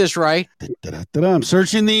you get this right? I'm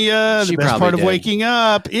searching the best part of waking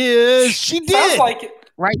up is she did. Sounds like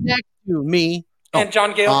it. Right next to me. And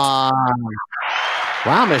John Gale. Wow,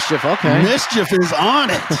 Mischief. Okay. Mischief is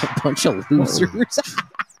on it. Bunch of losers.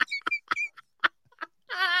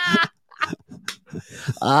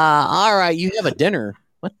 All right, you have a dinner.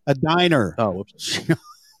 What? A diner. Oh, whoops.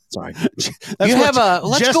 Sorry. You have a.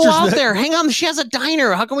 Let's go out there. Hang on. She has a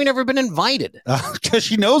diner. How come we never been invited? Because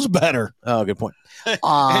she knows better. Oh, good point. And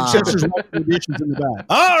Chester's washing the dishes in the back.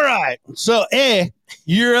 All right. So,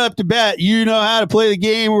 you're up to bat. You know how to play the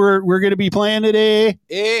game we're going to be playing today?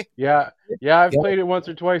 Yeah, I've played it once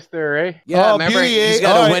or twice there, Yeah, remember, he's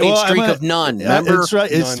got a winning streak of none. Remember? That's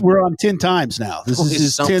right. We're on 10 times now. This is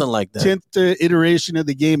his something 10th, like that. 10th iteration of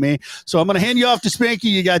the game, So I'm going to hand you off to Spanky.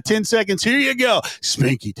 You got 10 seconds. Here you go.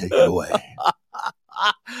 Spanky, take it away.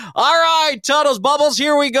 All right, Tuttles, Bubbles,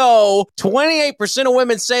 here we go. 28% of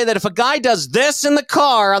women say that if a guy does this in the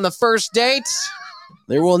car on the first date,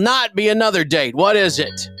 there will not be another date. What is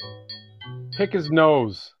it? Pick his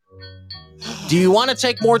nose. Do you want to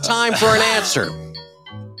take more time for an answer?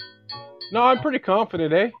 No, I'm pretty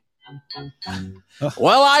confident,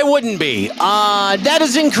 Well, I wouldn't be. That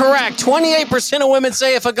is incorrect. 28% of women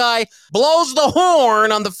say if a guy blows the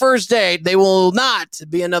horn on the first date, they will not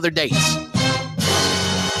be another date.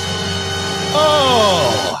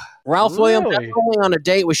 Oh, Ralph Williams only on a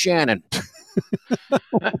date with Shannon.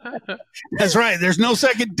 That's right. There's no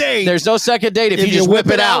second date. There's no second date if you just whip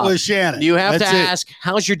it out with Shannon. You have to ask,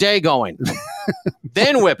 how's your day going?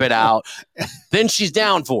 Then whip it out. Then she's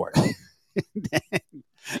down for it.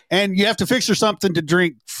 And you have to fix her something to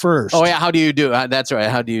drink first. Oh, yeah. How do you do? That's right.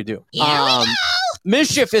 How do you do?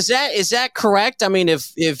 Mischief, is that correct? I mean,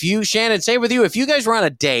 if you, Shannon, say with you, if you guys were on a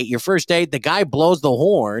date, your first date, the guy blows the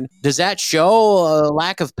horn, does that show a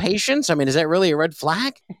lack of patience? I mean, is that really a red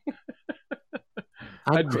flag?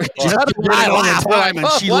 That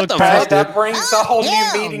brings a whole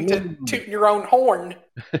new meaning to tooting your own horn.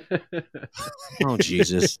 Oh,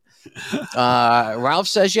 Jesus. Ralph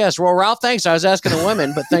says yes. Well, Ralph, thanks. I was asking the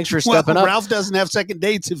women, but thanks for stepping up. Ralph doesn't have second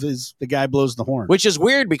dates if the guy blows the horn. Which is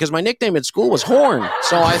weird because my nickname at school was Horn.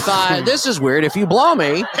 So I thought, this is weird. If you blow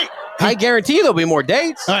me, I guarantee there'll be more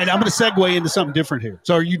dates. All right, I'm going to segue into something different here.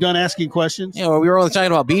 So are you done asking questions? Yeah, well, we were only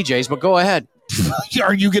talking about BJ's, but go ahead.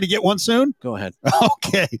 Are you going to get one soon? Go ahead.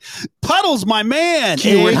 Okay. Puddles, my man.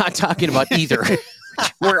 Q, we're not talking about either.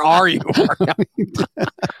 Where are you?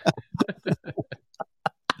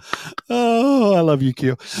 Oh, I love you,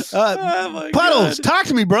 Q. Puddles, talk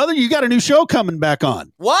to me, brother. You got a new show coming back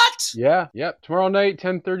on. What? Yeah. Tomorrow night,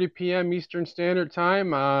 10:30 p.m. Eastern Standard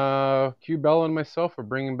Time. Q Bella and myself are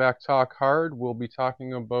bringing back Talk Hard. We'll be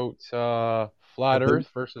talking about flat Earth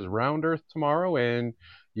versus round Earth tomorrow, and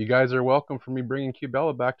you guys are welcome for me bringing Q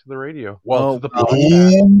Bella back to the radio. Well, to the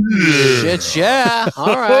podcast. Shit, yeah.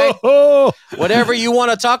 All right. Whatever you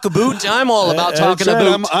want to talk about, I'm all about talking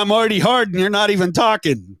about. I'm already hard, and you're not even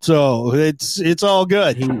talking, so it's all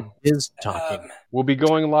good. He is talking. We'll be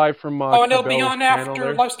going live from. And it'll be on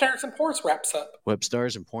after Love Stars and Porns wraps up. Web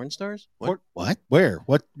stars and porn stars? What? Where?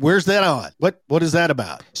 Where's that on? What is that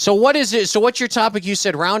about? So what is it? So what's your topic? You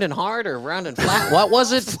said round and hard or round and flat? What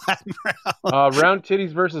was it? Flat and round. Round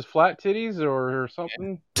titties versus flat titties or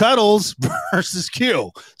something? Tuttles versus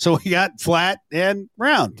Q. So we got flat and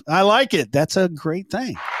round. I like it. That's a great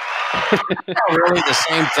thing. Not really the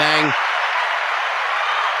same thing.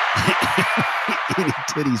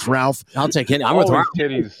 Titties, Ralph. I'll take it. I'm with Ralph.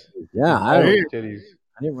 Titties. Yeah, titties.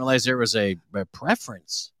 I didn't realize there was a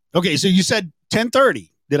preference. Okay, so you said 10:30.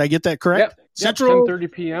 Did I get that correct? Yep. Central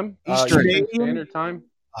 10:30 p.m. Eastern Standard Time.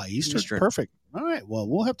 Eastern. Perfect. All right. Well,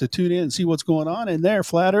 we'll have to tune in and see what's going on in there.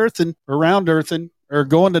 Flat Earth and round Earth or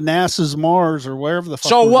going to NASA's Mars or wherever the fuck.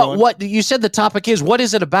 So what you said the topic is? What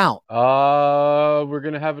is it about? We're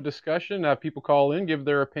gonna have a discussion. Have people call in, give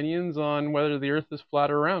their opinions on whether the Earth is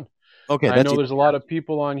flat or round. Okay, I know there's a lot of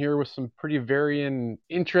people on here with some pretty varying,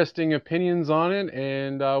 interesting opinions on it,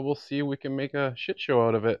 and we'll see if we can make a shit show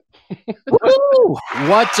out of it.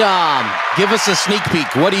 What? Give us a sneak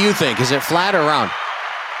peek. What do you think? Is it flat or round?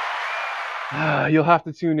 You'll have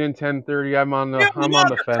to tune in 10:30. I'm on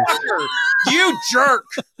the fence. You jerk!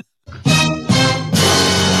 That's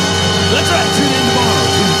right. Tune in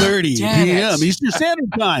tomorrow, 2:30 p.m. Eastern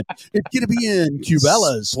Standard Time. It's gonna be in Q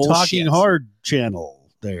Bella's Talking Hard channel.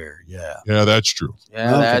 There, yeah. Yeah, that's true.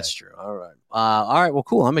 Yeah, that's true. All right. All right. Well,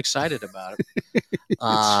 cool. I'm excited about it. It's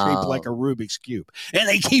shaped like a Rubik's Cube. And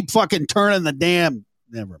they keep fucking turning the damn...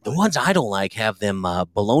 Never mind. The ones I don't like have them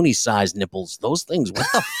baloney-sized nipples. Those things, what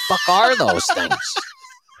the fuck are those things?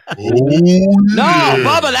 No,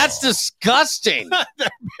 Bubba, that's disgusting.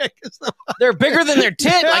 They're bigger than their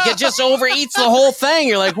tit. Like it just overeats the whole thing.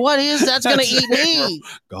 You're like, what is that's going to eat me?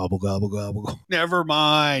 Gobble, gobble, gobble. Never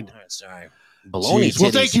mind. All right, sorry. Baloney.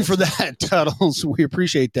 Well, thank you for that, Tuttles. We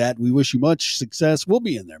appreciate that. We wish you much success. We'll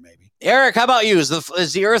be in there, maybe. Eric, how about you? Is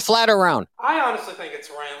the Earth flat or round? I honestly think it's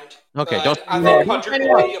round. Okay, don't I say think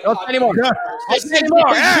anymore. Don't say anymore.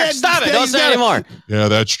 Eric, stop it. Don't say anymore. Yeah,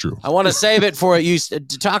 that's true. I want to save it for you to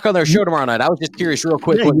talk on their show tomorrow night. I was just curious real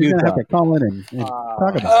quick. Yeah, What you're you going to have thought. to call in and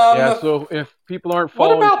talk about it. Yeah, so if people aren't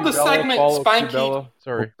following What about the Cubella, segment follow Spanky? Cubella.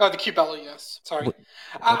 Sorry. Oh, the Cubella, yes. Sorry.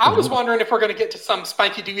 I was wondering if we're going to get to some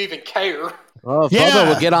Spanky, do you even care? Well, if Bubba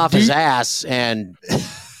will get off his ass and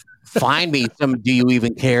find me some Do You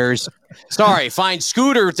Even Cares. Sorry, find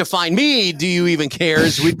Scooter to find me Do You Even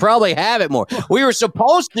Cares. We'd probably have it more. We were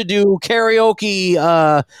supposed to do karaoke,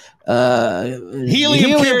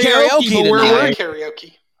 helium karaoke, but where were you?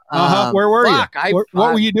 Karaoke. Where were you?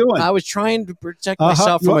 What were you doing? I was trying to protect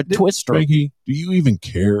myself from a twister. Frankie, do you even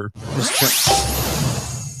care?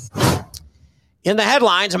 In the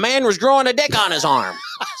headlines, a man was growing a dick on his arm.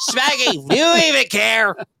 Swaggy, do you even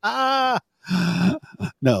care?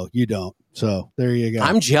 No, you don't. So there you go.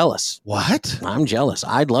 I'm jealous. What? I'm jealous.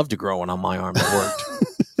 I'd love to grow one on my arm that worked.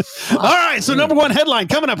 All right, so number one headline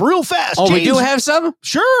coming up real fast. Oh, James, we do have some?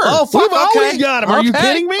 Sure. Oh, fuck, We've always got them. Are you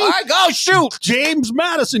kidding me? All right, go shoot. James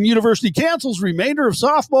Madison University cancels remainder of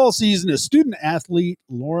softball season as student athlete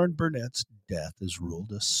Lauren Burnett's death is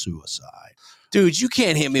ruled a suicide. Dude, you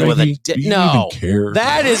can't hit me Frankie, with a do you no. even care?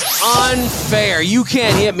 That is unfair. You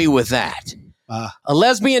can't hit me with that. A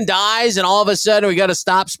lesbian dies and all of a sudden we got to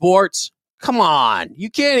stop sports. Come on. You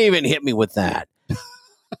can't even hit me with that.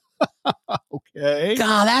 Okay.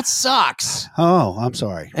 God, that sucks. Oh, I'm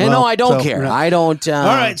sorry. And no, I don't care. I don't. All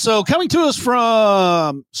right. So coming to us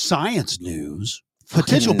from Science News,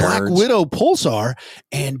 potential Black Widow pulsar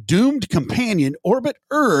and doomed companion orbit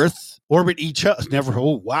each other.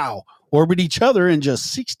 Orbit each other in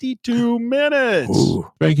just 62 minutes. Ooh.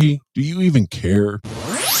 Frankie, do you even care?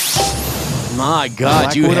 My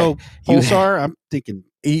God, Black Widow pulsar. I'm thinking.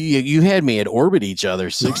 You had me at orbit each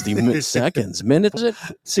other 60 seconds. Minutes? Is it?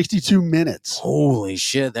 62 minutes. Holy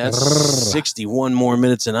shit. That's 61 more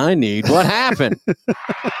minutes than I need. What happened?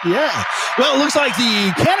 Yeah. Well, it looks like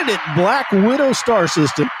the candidate Black Widow star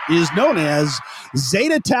system is known as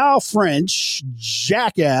Zeta Tau French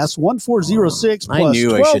Jackass 1406 plus I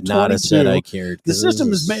knew I should not have said I cared. The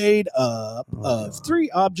system is made up of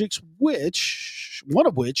three objects, one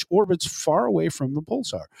of which orbits far away from the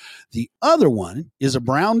pulsar. The other one is a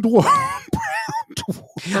brown dwarf.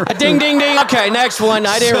 Ding, ding, ding. Okay, next one.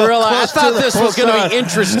 I didn't realize. I thought this was going to be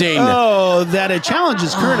interesting. Oh, that it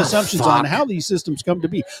challenges current assumptions on how these systems come to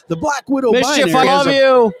be. The Black Widow Mischief, binary I love has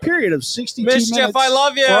you. a period of 62 minutes. Mischief, I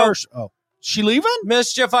love you. She leaving?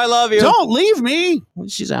 Mischief, I love you. Don't leave me.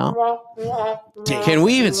 She's out. Can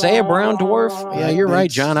we even say a brown dwarf? Yeah, you're right,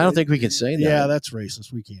 John. I don't think we can say that. Yeah, that's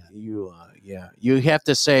racist. We can't. You have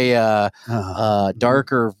to say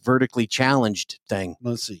darker, vertically challenged thing.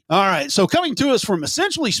 Let's see. All right. So coming to us from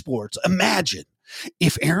Essentially Sports, imagine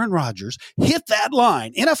if Aaron Rodgers hit that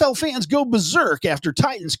line. NFL fans go berserk after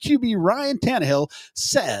Titans QB Ryan Tannehill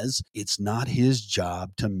says it's not his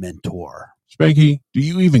job to mentor. Spanky, do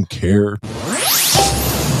you even care?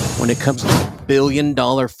 When it comes to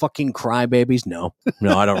billion-dollar fucking crybabies, no,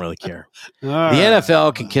 I don't really care. The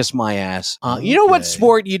NFL can kiss my ass. You know what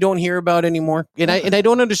sport you don't hear about anymore? And I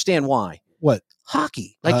don't understand why. What?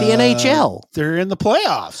 Hockey, like the NHL. They're in the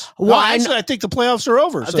playoffs. Why? Actually, I think the playoffs are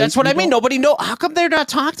over. So that's what I mean. Nobody knows. How come they're not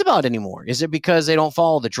talked about anymore? Is it because they don't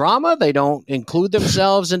follow the drama? They don't include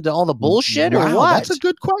themselves into all the bullshit, or what? That's a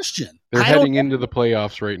good question. They're heading into the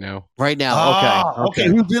playoffs right now. Right now, okay.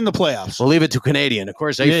 Who's in the playoffs? We'll leave it to Canadian. Of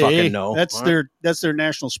course, they fucking know. That's their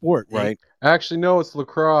national sport, right? Actually, no, it's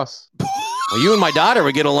lacrosse. Well, you and my daughter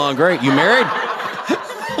would get along great. You married?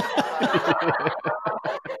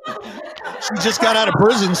 She just got out of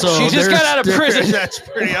prison, so she just got out of prison. That's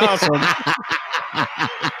pretty awesome.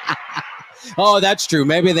 Oh, that's true.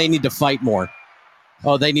 Maybe they need to fight more.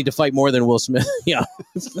 Oh, they need to fight more than Will Smith. Yeah.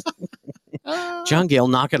 John Gale,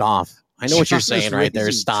 knock it off. I know what you're saying right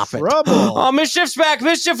there. Stop it. Oh, Mischief's back.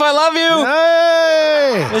 Mischief, I love you.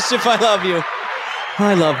 Hey! Mischief, I love you.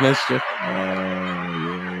 I love Mischief.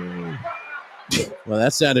 Well,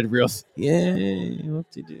 that sounded real. Yeah.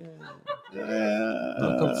 What to do?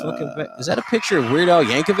 Is that a picture of Weird Al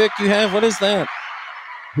Yankovic you have? What is that?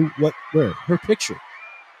 Who? What? Where? Her picture.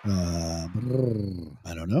 I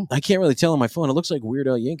don't know. I can't really tell on my phone. It looks like Weird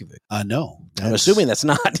Al Yankovic. I know. I'm assuming that's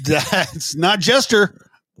not. That's not Jester.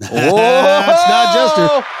 That's not Jester.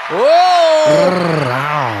 Whoa!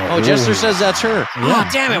 Oh, Jester says that's her. Yeah. Oh,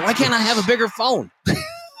 damn it. Why can't I have a bigger phone?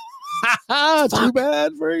 Too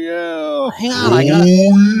bad for you. Hang on. I got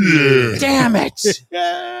it. Damn it.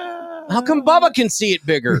 Yeah. How come Bubba can see it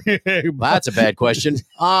bigger? Well, that's a bad question.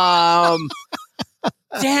 Damn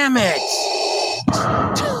it.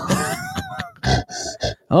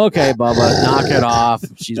 Okay, Bubba, knock it off.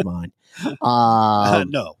 She's mine.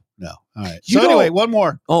 No. All right. So anyway, one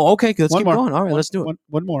more. Oh, okay. Let's keep more. going. All right, let's do it.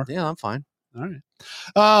 One more. Yeah, I'm fine. All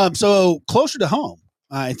right. So closer to home,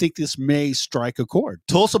 I think this may strike a chord.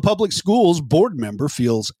 Tulsa Public Schools board member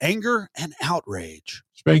feels anger and outrage.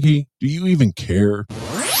 Spanky, do you even care?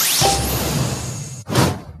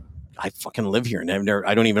 I fucking live here, and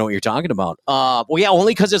I don't even know what you're talking about. Well, yeah,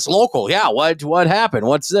 only because it's local. Yeah, what happened?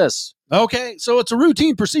 What's this? Okay, so it's a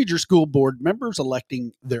routine procedure. School board members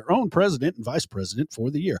electing their own president and vice president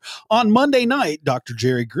for the year. On Monday night, Dr.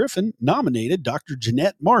 Jerry Griffin nominated Dr.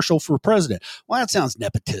 Jeanette Marshall for president. Well, that sounds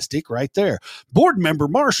nepotistic right there. Board member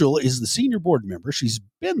Marshall is the senior board member. She's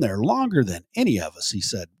been there longer than any of us, he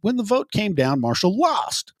said. When the vote came down, Marshall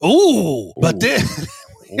lost. Ooh. But then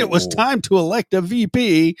it was time to elect a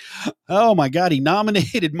VP. Oh, my God. He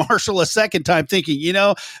nominated Marshall a second time thinking,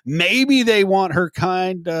 maybe they want her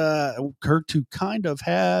to kind of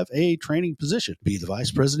have a training position, be the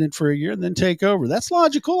vice president for a year and then take over. That's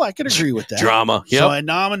logical. I could agree with that. Drama. Yep. So I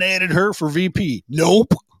nominated her for VP.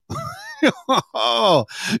 Nope. Oh,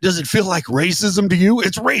 does it feel like racism to you?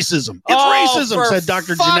 It's racism. It's racism, said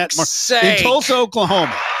Dr. Jeanette Marshall in Tulsa,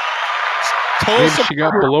 Oklahoma. Maybe she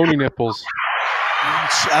got baloney nipples.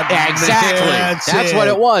 Exactly. That's what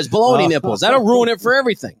it was. Baloney nipples. That'll ruin it for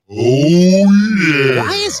everything. Oh, yeah.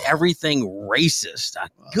 Why is everything racist?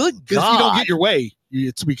 Good God. If you don't get your way,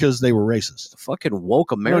 it's because they were racist. Fucking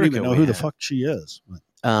woke America. I don't even know who the fuck she is.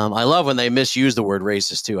 I love when they misuse the word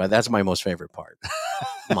racist, too. That's my most favorite part.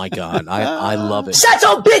 My God. I love it. Shut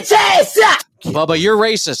your bitch ass up! Bubba, you're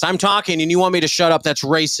racist. I'm talking and you want me to shut up. That's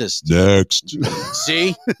racist. Next.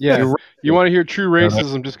 See? Yeah. You want to hear true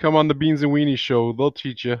racism? Just come on the Beans and Weenie show. They'll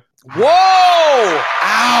teach you. Whoa!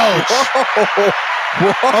 Ouch! Whoa.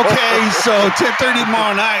 Okay, so 10:30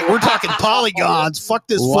 tomorrow night, we're talking polygons. Fuck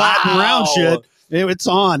this flat and round shit. It's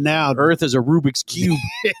on now. Earth is a Rubik's Cube.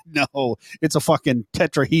 No, it's a fucking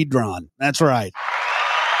tetrahedron. That's right.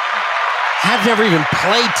 I've never even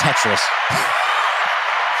played Tetris.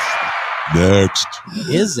 Next.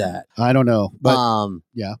 Is that? I don't know. But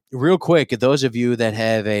yeah. Real quick, those of you that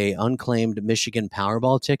have a unclaimed Michigan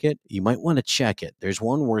Powerball ticket, you might want to check it. There's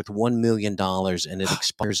one worth $1 million and it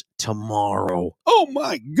expires tomorrow. Oh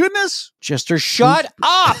my goodness. Chester, shut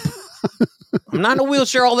up. I'm not in a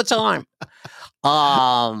wheelchair all the time.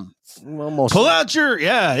 Pull out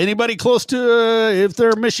anybody close to if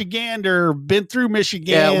they're Michigan or been through Michigan.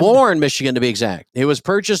 Yeah, Warren, Michigan to be exact. It was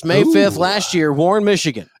purchased May 5th last year. Warren,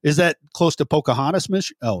 Michigan. Is that close to Pocahontas,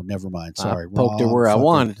 Michigan? Oh, never mind. Sorry. Poked it where I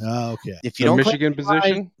wanted. Oh, okay. If you don't Michigan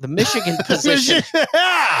position? The Michigan position.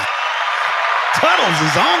 Tuttles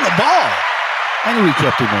is on the ball. I knew we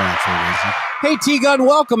kept him around for a reason. Hey, T-Gun,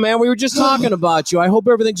 welcome, man. We were just talking about you. I hope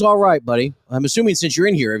everything's all right, buddy. I'm assuming since you're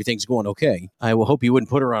in here, everything's going okay. I will hope you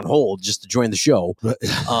wouldn't put her on hold just to join the show. But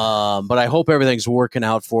I hope everything's working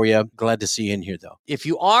out for you. Glad to see you in here, though. If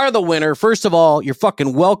you are the winner, first of all, you're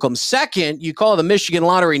fucking welcome. Second, you call the Michigan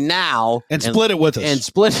Lottery now. And split it with us. And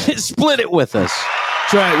split it with us.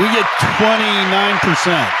 That's right. We get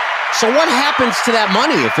 29%. So what happens to that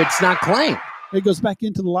money if it's not claimed? It goes back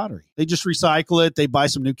into the lottery. They just recycle it. They buy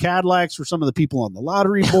some new Cadillacs for some of the people on the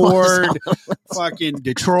lottery board. Fucking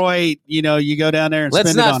Detroit, you go down there and spend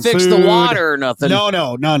it on food. Let's not fix the water or nothing. No.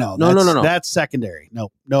 No. That's secondary.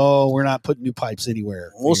 No, we're not putting new pipes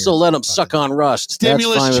anywhere. We'll still let them suck on rust.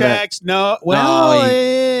 Stimulus checks. No. Well,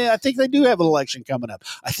 I think they do have an election coming up.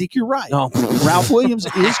 I think you're right. No. Ralph Williams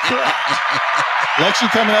is correct. Election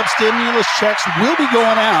coming up. Stimulus checks will be going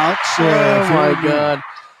out. So my God.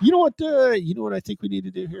 You know what I think we need to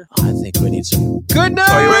do here? I think we need some good news.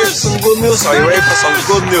 Are you ready for some good news? Are you ready for some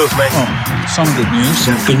good news, man? Some good news.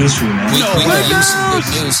 Some good news for you, man. We can use some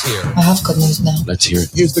good news here. I have good news now. Let's hear it.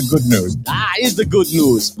 Here's the good news. Here's the good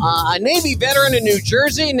news. A Navy veteran in New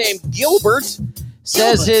Jersey named Gilbert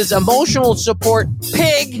says his emotional support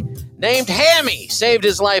pig named Hammy saved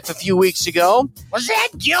his life a few weeks ago. Was that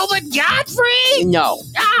Gilbert Godfrey? No.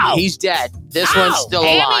 Oh. He's dead. This one's still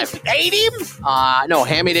alive. Hammy ate him? No,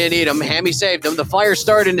 Hammy didn't eat him. Hammy saved him. The fire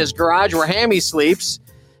started in his garage where Hammy sleeps.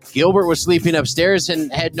 Gilbert was sleeping upstairs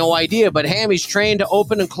and had no idea, but Hammy's trained to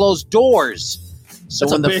open and close doors. So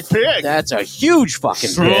that's a big pig. That's a huge fucking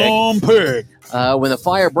strong pig. When the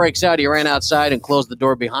fire breaks out, he ran outside and closed the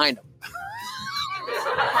door behind him.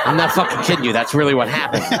 I'm not fucking kidding you. That's really what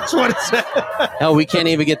happened. That's what it said. Hell, we can't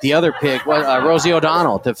even get the other pig, Rosie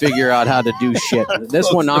O'Donnell, to figure out how to do shit.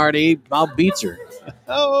 This one already outbeats her.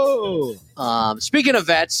 Oh. Speaking of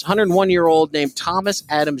vets, 101-year-old named Thomas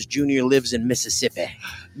Adams Jr. lives in Mississippi.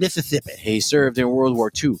 He served in World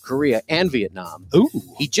War II, Korea, and Vietnam. Ooh.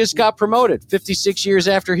 He just got promoted 56 years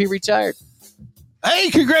after he retired.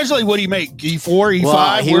 Hey, congratulations. What do you make? E4, E5?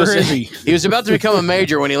 Well, Where is he? He was about to become a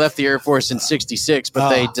major when he left the Air Force in 66, but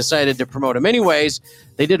they decided to promote him anyways.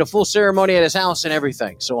 They did a full ceremony at his house and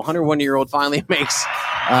everything. So a 101-year-old finally makes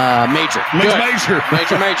major. Major.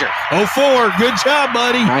 04. Good job,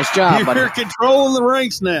 buddy. Nice job, buddy. You're controlling the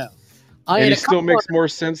ranks now. And he still makes more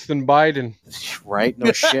sense than Biden. Right?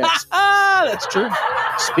 No shit. That's true.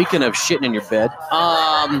 Speaking of shitting in your bed,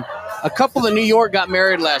 a couple in New York got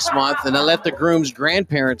married last month, and they let the groom's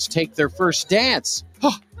grandparents take their first dance.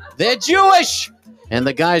 They're Jewish! And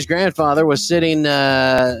the guy's grandfather was sitting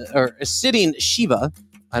Shiva.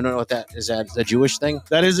 I don't know what that is. That a Jewish thing?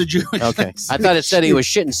 That is a Jewish thing. Okay. I thought it said he was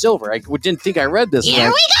shitting silver. I didn't think I read this. Here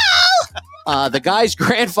we go! The guy's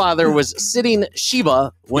grandfather was sitting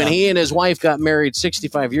Shiva when he and his wife got married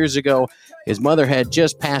 65 years ago. His mother had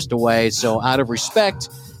just passed away, so out of respect,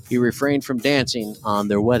 he refrained from dancing on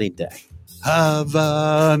their wedding day.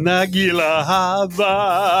 Hava Nagila,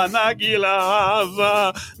 Hava Nagila,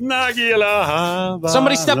 Hava Nagila, Hava.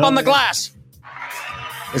 Somebody step on the glass.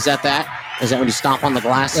 Is that? Is that when you stomp on the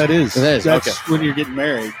glass? That is. It is. That's okay. when you're getting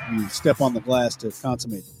married. You step on the glass to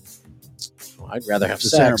consummate. Well, I'd rather have The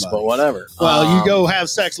sex, ceremony. but whatever. Well, you go have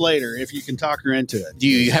sex later if you can talk her into it. Do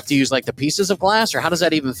you have to use like the pieces of glass, or how does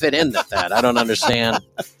that even fit in with that? I don't understand.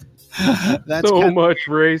 That's so much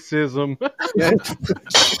racism. Let's do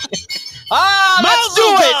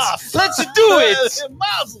it! Let's do it!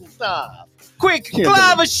 Mazel tov. Quick,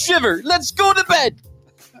 Glava shiver. Let's go to bed.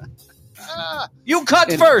 You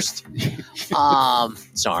cut first.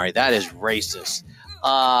 Sorry, that is racist.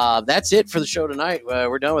 That's it for the show tonight.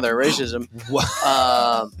 We're done with our racism.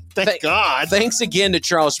 Thank God. Thanks again to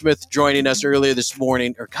Charles Smith joining us earlier this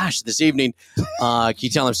morning, or this evening. Can you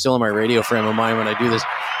tell I'm still in my radio frame of mind when I do this?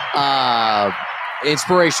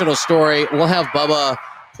 Inspirational story. We'll have Bubba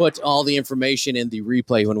put all the information in the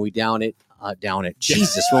replay when we down it.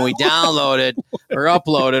 Jesus, when we download it or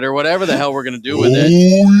upload it or whatever the hell we're going to do with it.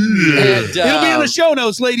 And, it'll be in the show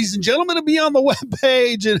notes, ladies and gentlemen. It'll be on the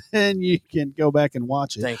webpage, and you can go back and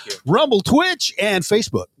watch it. Thank you. Rumble, Twitch, and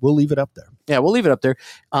Facebook. We'll leave it up there. Yeah, we'll leave it up there.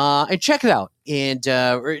 And check it out. And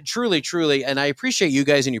truly, and I appreciate you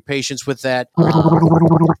guys and your patience with that.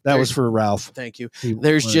 That was for Ralph. Thank you.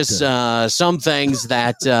 There's just some things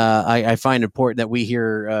that I find important that we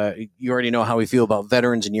hear. You already know how we feel about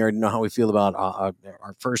veterans, and you already know how we feel about our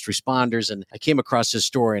first responders. And I came across his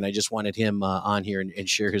story, and I just wanted him on here and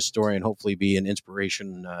share his story and hopefully be an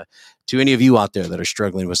inspiration to any of you out there that are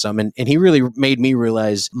struggling with something. And he really made me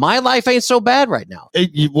realize my life ain't so bad right now.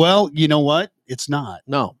 Well, you know what? It's not.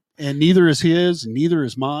 No. And neither is his, and neither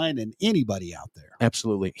is mine, and anybody out there.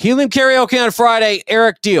 Absolutely. Helium karaoke on Friday.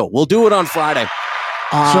 Eric Deal. We'll do it on Friday.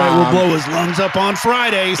 That's right. We'll blow his lungs up on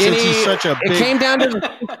Friday since he's such a big... It came down to the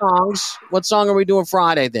two songs. What song are we doing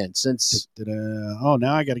Friday then? Since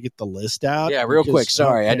now I got to get the list out. Yeah, real quick.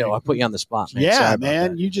 Sorry. Okay. I know. I put you on the spot, man. Yeah,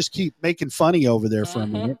 man. You just keep making funny over there for a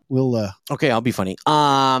minute. We'll... Okay, I'll be funny.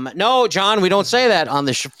 No, John, we don't say that on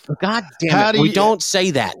the show. God damn it. We don't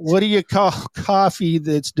say that. What do you call coffee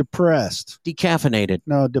that's depressed? Decaffeinated.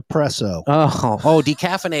 No, depresso. Oh,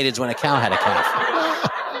 decaffeinated is when a cow had a calf.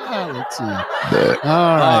 Let's see.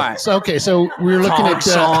 All right. So we're looking at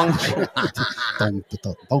song.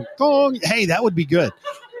 Hey, that would be good.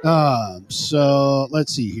 So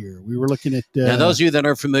let's see here. We were looking at now. Those of you that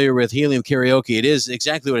aren't familiar with helium karaoke, it is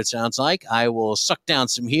exactly what it sounds like. I will suck down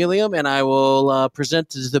some helium and I will present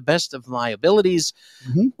to the best of my abilities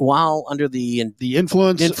while under the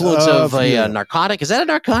influence of a narcotic. Is that a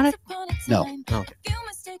narcotic? No. Okay.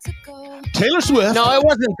 Taylor Swift. No, it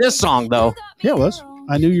wasn't this song though. Yeah, it was.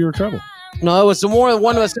 I Knew You Were Trouble. No, it was the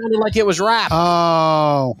one that sounded like it was rap.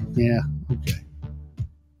 Oh, yeah. Okay.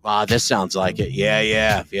 Wow, this sounds like it.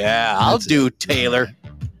 Yeah. I'll do Taylor.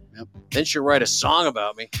 Yep. Then she'll write a song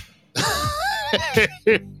about me.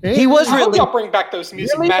 He was really. I hope y'all bring back those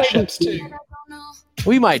music mashups too.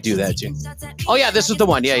 We might do that too. Oh yeah, this was the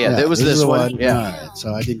one. Yeah. There was this one. Yeah. All right,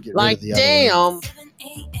 so I didn't get like rid of the other one.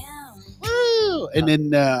 Woo! And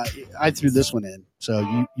then I threw this one in.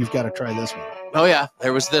 So you've got to try this one. Oh yeah,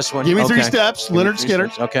 there was this one. Give me 3 steps, Leonard Skinner.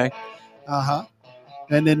 Okay.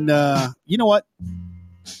 And then you know what?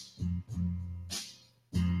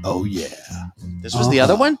 Oh yeah. This was the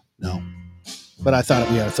other one? No. But I thought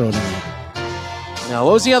we had to throw it in. No,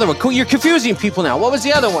 what was the other one? Cool, you're confusing people now. What was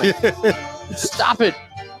the other one? Stop it.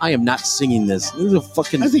 I am not singing this. This is a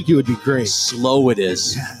fucking I think you would be great. Slow it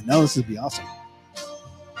is. Yeah, no, this would be awesome.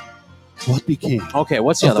 What became? Okay,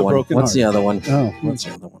 what's the other one? What's the other one? Oh, what's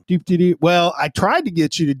the other one? Well, I tried to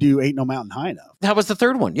get you to do Ain't No Mountain High Enough. That was the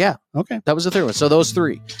third one. Yeah. Okay. That was the third one. So those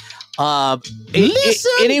three.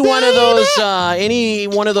 Listen, any one of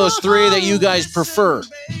those three that you guys prefer.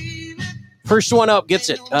 First one up gets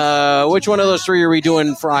it. Which one of those three are we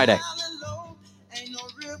doing Friday?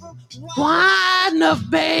 Wide enough,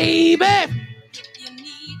 baby.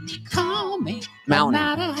 Call me.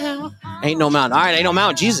 Mountain. Ain't no mountain. All right, ain't no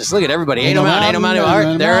mountain. Jesus, look at everybody. Ain't no mountain. Ain't no mountain. All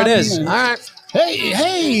right, there it is. All right.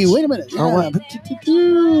 Hey, wait a minute. Yeah. We're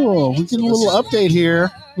getting a little update here.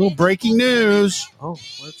 A little breaking news. Oh,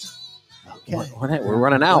 okay. We're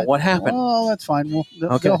running out. What happened? Oh, that's fine.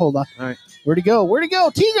 Okay. Hold on. All right. Where'd he go?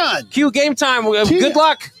 T-Gun. Cue game time. Good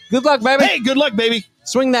luck. Good luck, baby. Hey, good luck, baby.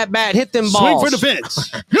 Swing that bat. Hit them balls. Swing for the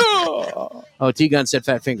fence. Oh, T-Gun said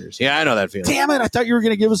fat fingers. Yeah, I know that feeling. Damn it. I thought you were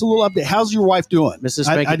going to give us a little update. How's your wife doing? Mrs.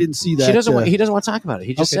 I didn't see that. He doesn't want to talk about it.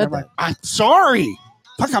 He just said that. I'm sorry.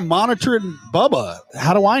 Fuck, I'm monitoring Bubba.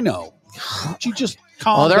 How do I know? Don't you just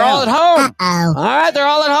calm down? They're all at home. All right, they're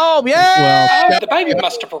all at home. Yeah. Well, the baby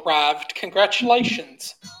must have arrived.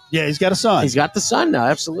 Congratulations. Yeah, he's got a son. He's got the son now.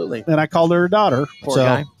 Absolutely. And I called her a daughter. Poor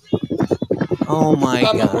guy. Oh, my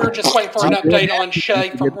God. We're just waiting for an update on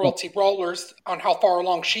Shay from Royalty Rollers on how far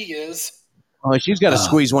along she is. Oh, she's got to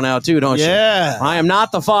squeeze one out, too, don't she? Yeah. I am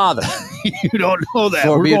not the father. You don't know that.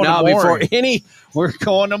 We're going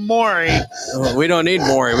to Maury. Oh, we don't need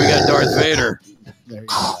Maury. We got Darth Vader.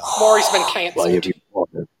 Maury's been canceled.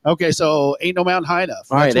 Okay, so Ain't No Mountain High Enough.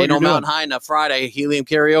 All right, Ain't No Mountain High Enough Friday, Helium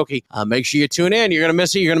Karaoke. Make sure you tune in. You're going to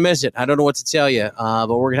miss it. You're going to miss it. I don't know what to tell you, but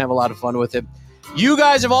we're going to have a lot of fun with it. You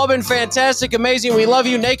guys have all been fantastic, amazing. We love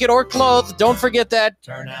you, naked or clothed. Don't forget that.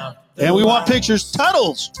 Turn out. And we want pictures.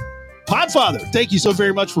 Tuttles. Podfather, thank you so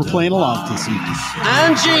very much for playing along this evening.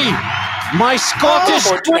 Angie, my Scottish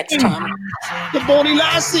the Bonnie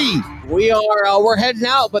Lassie. We're heading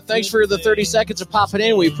out, but thanks for the 30 seconds of popping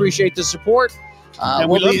in. We appreciate the support. And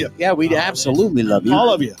we love you. Yeah, we absolutely love you.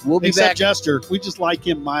 All of you. We'll be Except back. Jester. We just like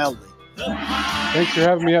him mildly. Thanks for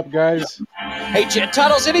having me up, guys. Hey,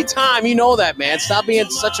 Tuttles, anytime. You know that, man. Stop being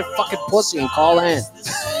such a fucking pussy and call in.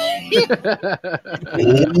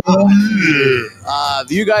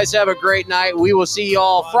 You guys have a great night. We will see you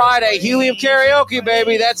all Friday. Helium Karaoke,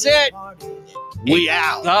 baby. That's it. We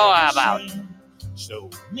out. Oh, how about? So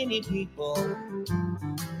many people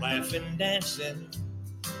laughing, dancing.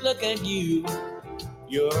 Look at you.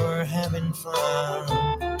 You're having fun.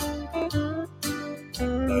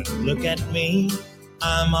 But look at me.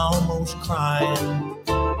 I'm almost crying.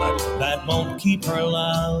 But that won't keep her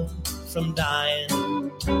love from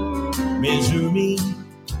dying. Misery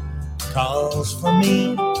calls for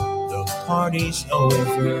me. The party's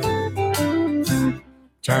over.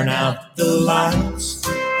 Turn out the lights.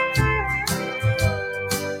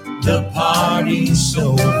 The party's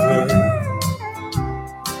over.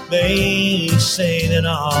 They say that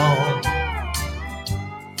all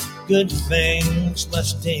good things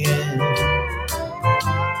must end.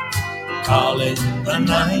 Call it a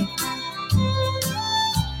night.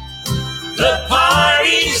 The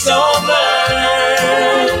party's over,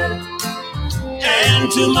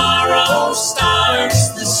 and tomorrow starts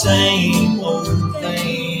the same old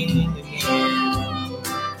thing again.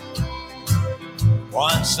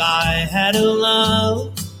 Once I had a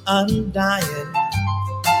love undying.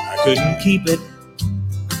 I couldn't keep it,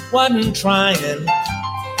 wasn't trying.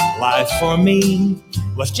 Life for me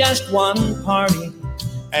was just one party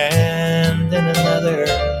and then another.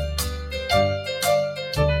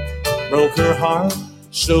 Broke her heart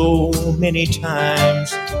so many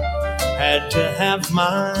times. Had to have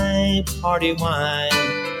my party wine.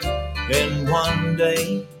 Then one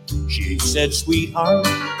day she said, sweetheart,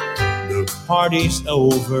 the party's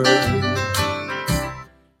over.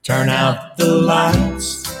 Turn out the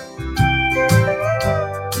lights.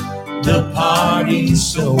 The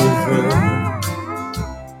party's over.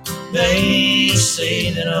 They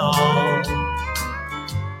say that all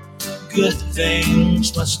good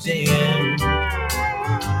things must end.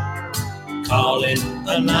 Call it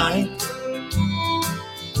a night.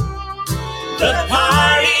 The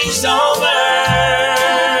party's over,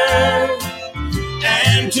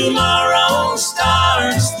 and tomorrow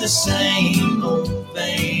starts the same old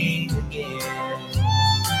thing again.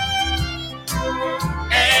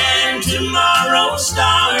 And tomorrow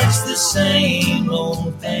starts the same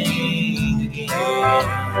old thing again.